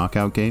round of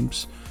knockout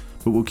games.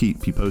 But we'll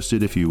keep you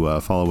posted if you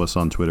follow us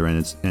on Twitter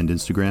and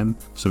Instagram.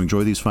 So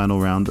enjoy these final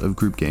round of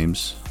group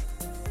games.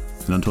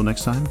 And until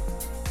next time,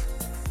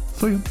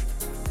 see you.